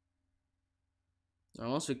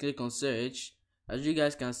 And once we click on search, as you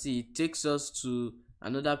guys can see, it takes us to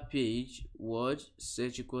another page. Word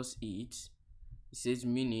search equals it says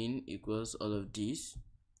meaning equals all of this.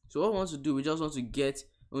 So what we want to do, we just want to get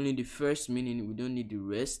only the first meaning, we don't need the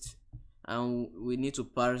rest, and we need to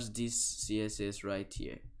parse this CSS right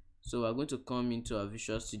here. So we're going to come into our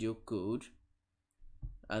Visual Studio Code,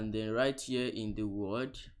 and then right here in the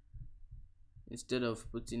word, instead of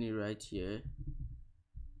putting it right here,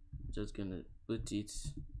 I'm just gonna put it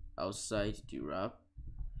outside the wrap,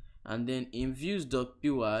 and then in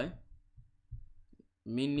views.py,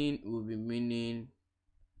 meaning will be meaning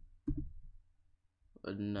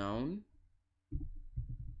a noun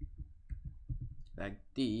like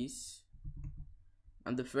this,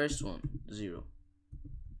 and the first one 0.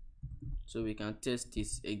 So we can test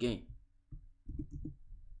this again.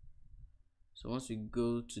 So once we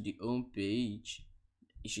go to the home page,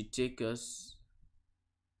 it should take us,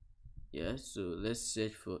 yeah, so let's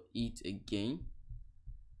search for it again,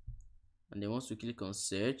 and then once we click on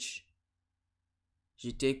search, it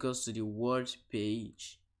should take us to the word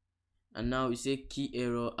page, and now we say key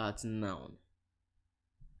error at noun.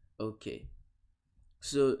 Okay,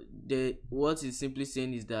 so what it's simply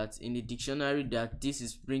saying is that in the dictionary that this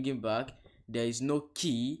is bringing back, there is no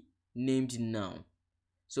key named noun.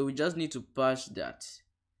 So we just need to patch that.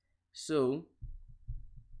 So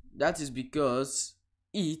that is because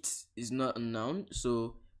it is not a noun,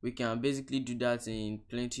 so we can basically do that in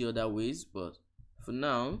plenty other ways, but for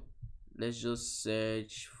now let's just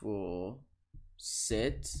search for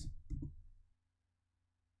set,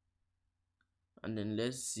 and then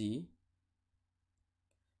let's see.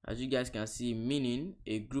 As you guys can see, meaning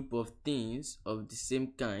a group of things of the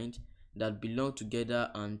same kind that belong together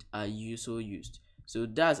and are so used. So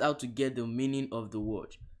that's how to get the meaning of the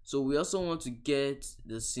word. So we also want to get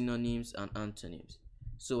the synonyms and antonyms.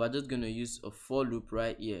 So we're just going to use a for loop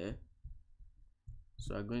right here.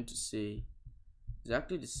 So I'm going to say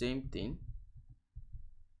exactly the same thing.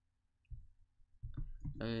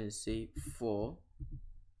 I'm going to say for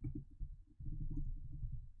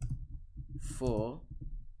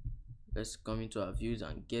let's come into our views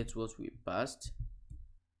and get what we passed.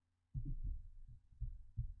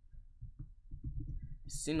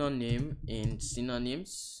 Synonym in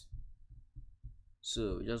synonyms,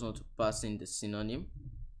 so we just want to pass in the synonym,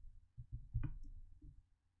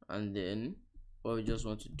 and then what we just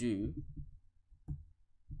want to do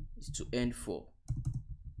is to end for.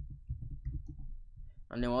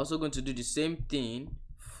 And then we're also going to do the same thing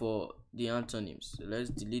for the antonyms. So let's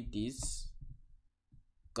delete this,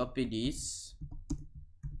 copy this,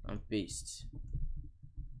 and paste.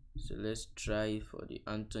 So let's try for the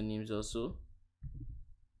antonyms also.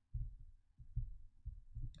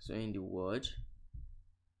 So in the word,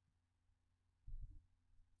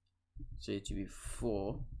 so it will be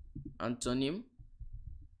for antonym.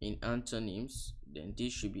 In antonyms, then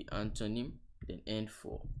this should be antonym, then end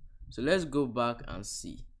for. So let's go back and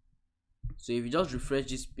see. So if you just refresh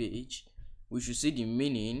this page, we should see the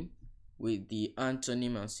meaning with the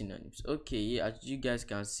antonym and synonyms. Okay, as you guys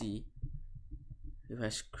can see, if I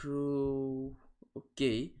scroll,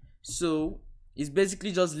 okay, so it's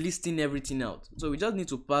basically just listing everything out. So we just need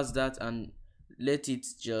to pass that and let it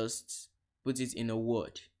just put it in a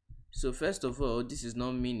word. So first of all, this is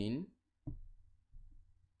not meaning.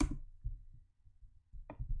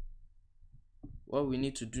 What we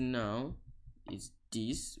need to do now is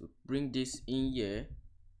this. Bring this in here.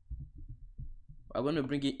 I'm going to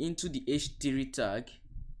bring it into the h3 tag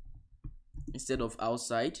instead of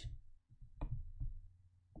outside.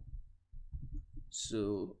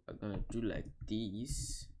 So I'm gonna do like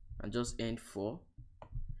this and just end for.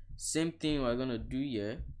 Same thing we're gonna do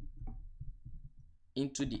here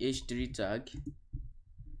into the h3 tag,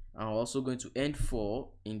 and we're also going to end for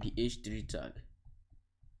in the h3 tag.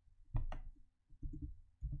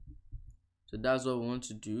 So that's what we want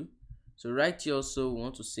to do. So right here also we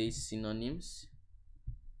want to say synonyms,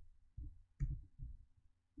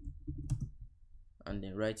 and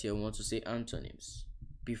then right here we want to say antonyms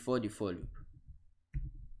before the for loop.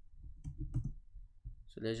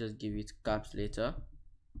 So let's just give it caps later.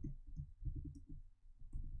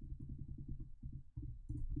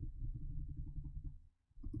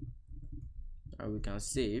 And we can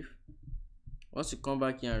save. Once you come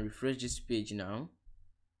back here and refresh this page now,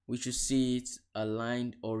 we should see it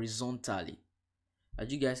aligned horizontally.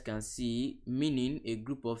 As you guys can see, meaning a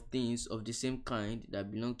group of things of the same kind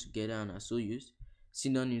that belong together and are so used.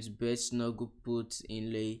 Synonyms: bed, snuggle, put,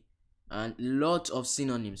 inlay, and lot of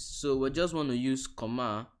synonyms. So we just want to use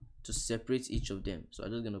comma to separate each of them. So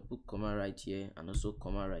I'm just going to put comma right here and also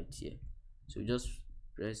comma right here. So we just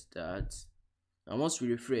press that, and once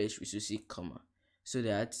we refresh, we should see comma, so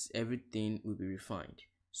that everything will be refined.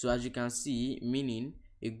 So as you can see, meaning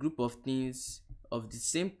a group of things of the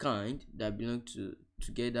same kind that belong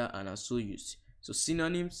together and are so used. So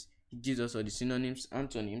synonyms, it gives us all the synonyms.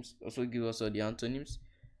 Antonyms also give us all the antonyms.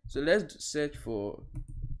 So let's search for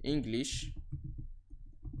English,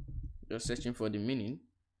 just searching for the meaning,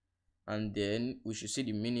 and then we should see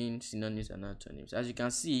the meaning, synonyms, and antonyms. As you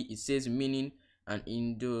can see, it says meaning an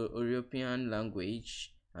Indo-European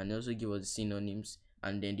language, and also give us the synonyms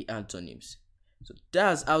and then the antonyms. So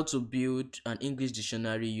that's how to build an English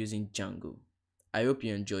dictionary using Django. I hope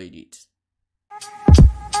you enjoyed it.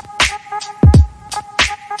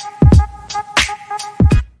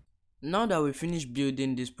 Now that we finished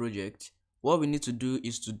building this project, what we need to do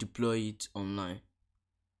is to deploy it online.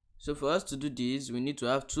 So for us to do this, we need to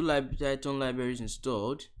have two Python libraries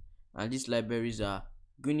installed, and these libraries are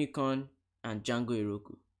Gunicon and Django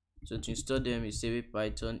Heroku. So to install them, you say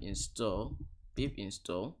Python install pip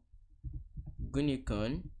install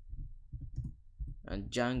Gunicon and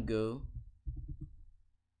Django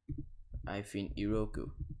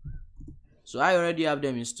Heroku. So I already have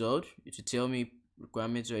them installed. It will tell me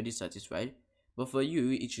requirements already satisfied, but for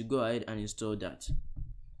you, it should go ahead and install that.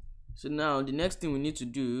 So now the next thing we need to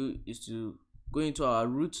do is to go into our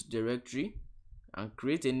root directory and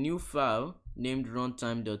create a new file named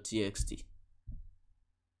runtime.txt.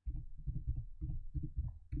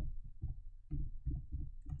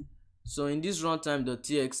 So in this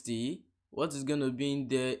runtime.txt, what is going to be in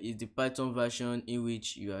there is the Python version in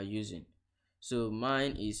which you are using. So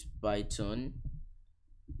mine is Python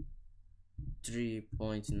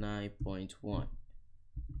 3.9.1.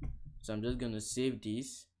 So I'm just going to save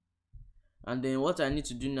this, and then what I need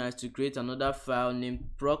to do now is to create another file named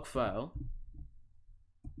procfile.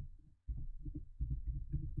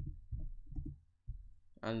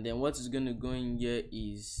 And then what is going to go in here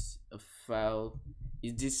is a file,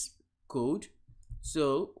 is this code.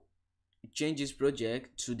 So change this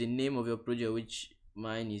project to the name of your project, which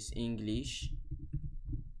mine is English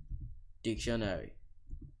Dictionary.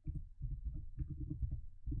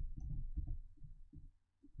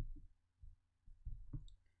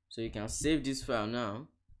 So you can save this file now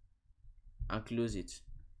and close it.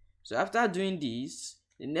 So after doing this,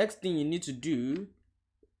 the next thing you need to do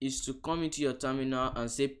is to come into your terminal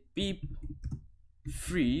and say pip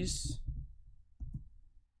freeze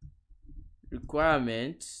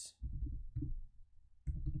requirements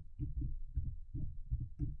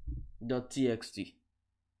 .txt.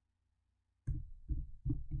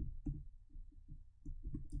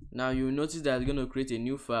 Now you'll notice that it's going to create a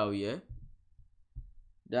new file here.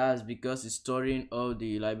 That's because it's storing all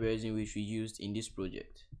the libraries in which we used in this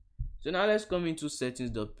project. So now let's come into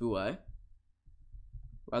settings.py.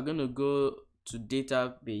 We're going to go to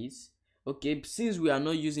database. Okay, since we are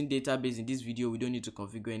not using database in this video, we don't need to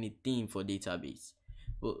configure anything for database.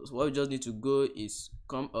 But what we just need to go is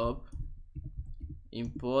come up,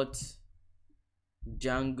 import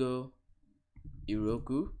Django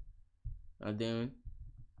Heroku, and then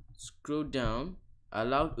scroll down,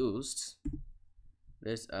 allow hosts.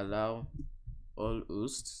 Let's allow all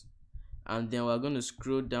hosts, and then we're going to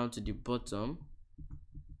scroll down to the bottom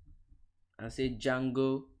and say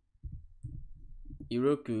Django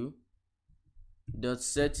Heroku dot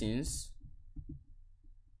settings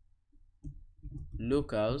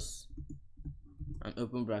locals and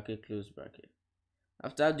open bracket close bracket.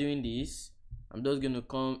 After doing this, I'm just going to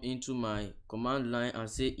come into my command line and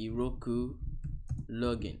say Heroku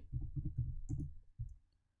login.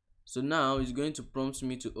 So now it's going to prompt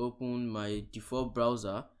me to open my default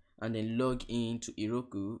browser and then log in to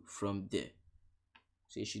Heroku from there.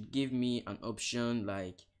 So it should give me an option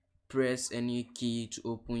like press any key to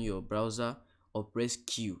open your browser or press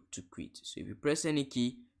Q to quit. So if you press any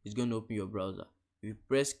key, it's going to open your browser. If you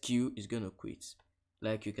press Q, it's going to quit,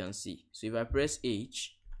 like you can see. So if I press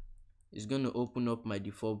H, it's going to open up my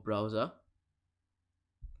default browser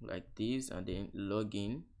like this and then log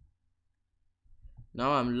in.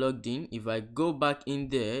 Now I'm logged in. If I go back in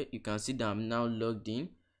there, you can see that I'm now logged in.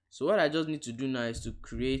 So what I just need to do now is to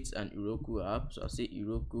create an Heroku app. So I'll say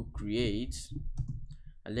Heroku create,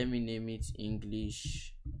 and let me name it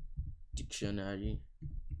English Dictionary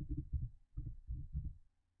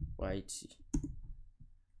YT.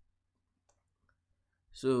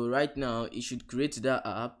 So right now it should create that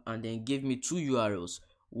app and then give me two URLs.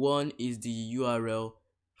 One is the URL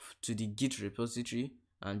to the Git repository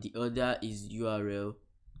and the other is URL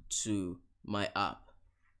to my app.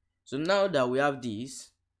 So now that we have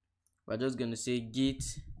this, we're just going to say git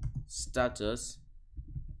status.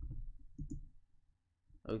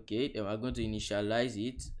 Okay, then we're going to initialize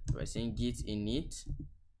it by saying git init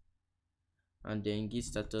and then git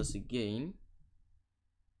status again.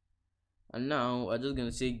 And now we're just going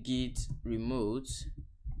to say git remote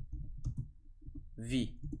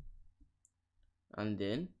v, and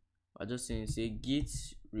then we're just saying say git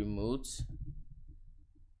remote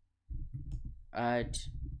add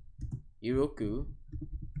Heroku,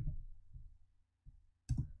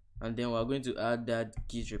 and then we're going to add that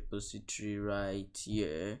git repository right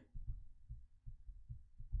here.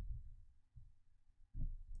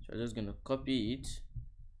 So I'm just going to copy it,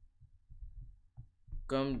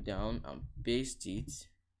 come down and paste it.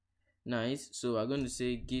 Nice. So we're going to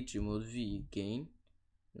say git remote v again.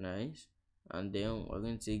 Nice. And then we're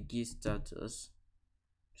going to say git status.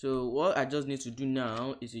 So what I just need to do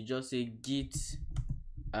now is to just say git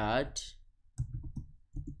add,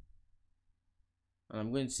 and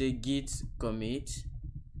I'm going to say git commit,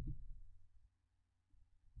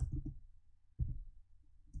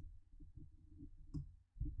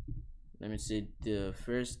 let me say the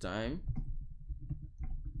first time,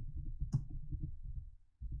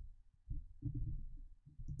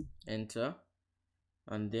 enter,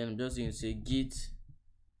 and then I'm just going to say git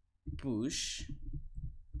push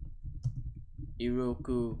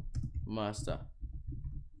Heroku master.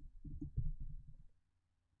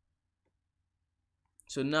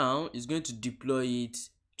 So now it's going to deploy it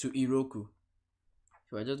to Heroku.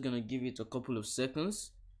 So we're just going to give it a couple of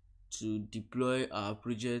seconds to deploy our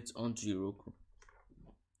project onto Heroku.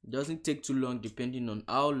 It doesn't take too long depending on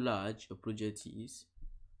how large your project is.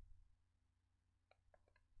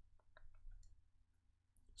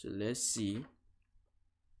 So let's see.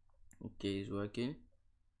 Okay, it's working.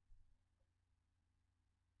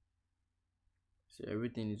 So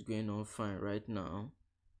everything is going on fine right now.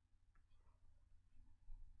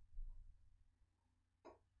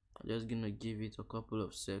 I'm just gonna give it a couple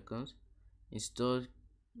of seconds. Install,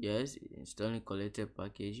 yes, installing collected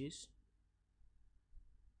packages.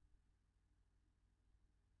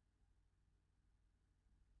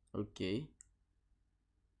 Okay,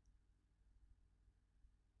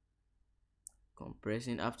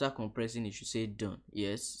 compressing. After compressing, it should say done.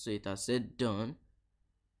 Yes, so it has said done.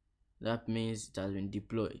 That means it has been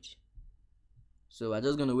deployed. So I'm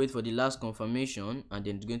just going to wait for the last confirmation and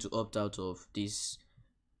then it's going to opt out of this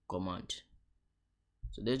command.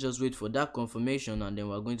 So let's just wait for that confirmation and then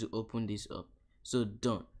we're going to open this up. So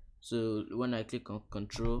done. So when I click on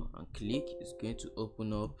control and click, it's going to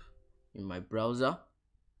open up in my browser.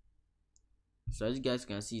 So as you guys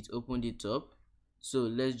can see, it opened it up. So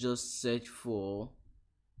let's just search for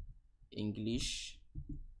English.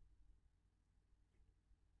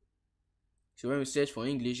 So when we search for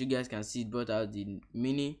English, you guys can see it brought out the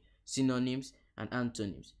meaning, synonyms, and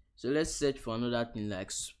antonyms. So let's search for another thing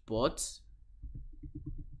like sports.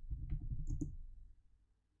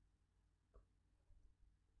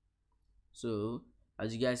 So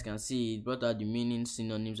as you guys can see, it brought out the meaning,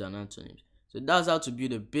 synonyms, and antonyms. So that's how to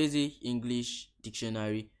build a basic English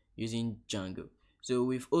dictionary using Django. So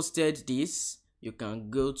we've hosted this. You can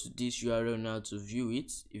go to this URL now to view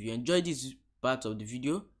it. If you enjoyed this part of the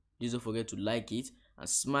video, please don't forget to like it and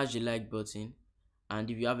smash the like button. And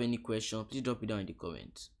if you have any question, please drop it down in the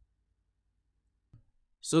comments.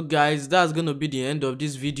 So guys, that's gonna be the end of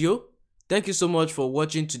this video. Thank you so much for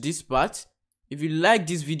watching to this part. If you like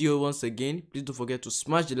this video, once again, please don't forget to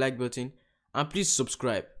smash the like button and please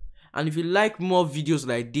subscribe. And if you like more videos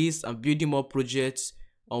like this and building more projects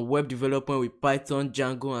on web development with Python,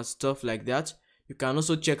 Django, and stuff like that, you can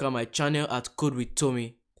also check out my channel at Code with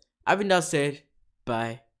Tommy. Having that said,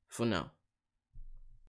 bye for now.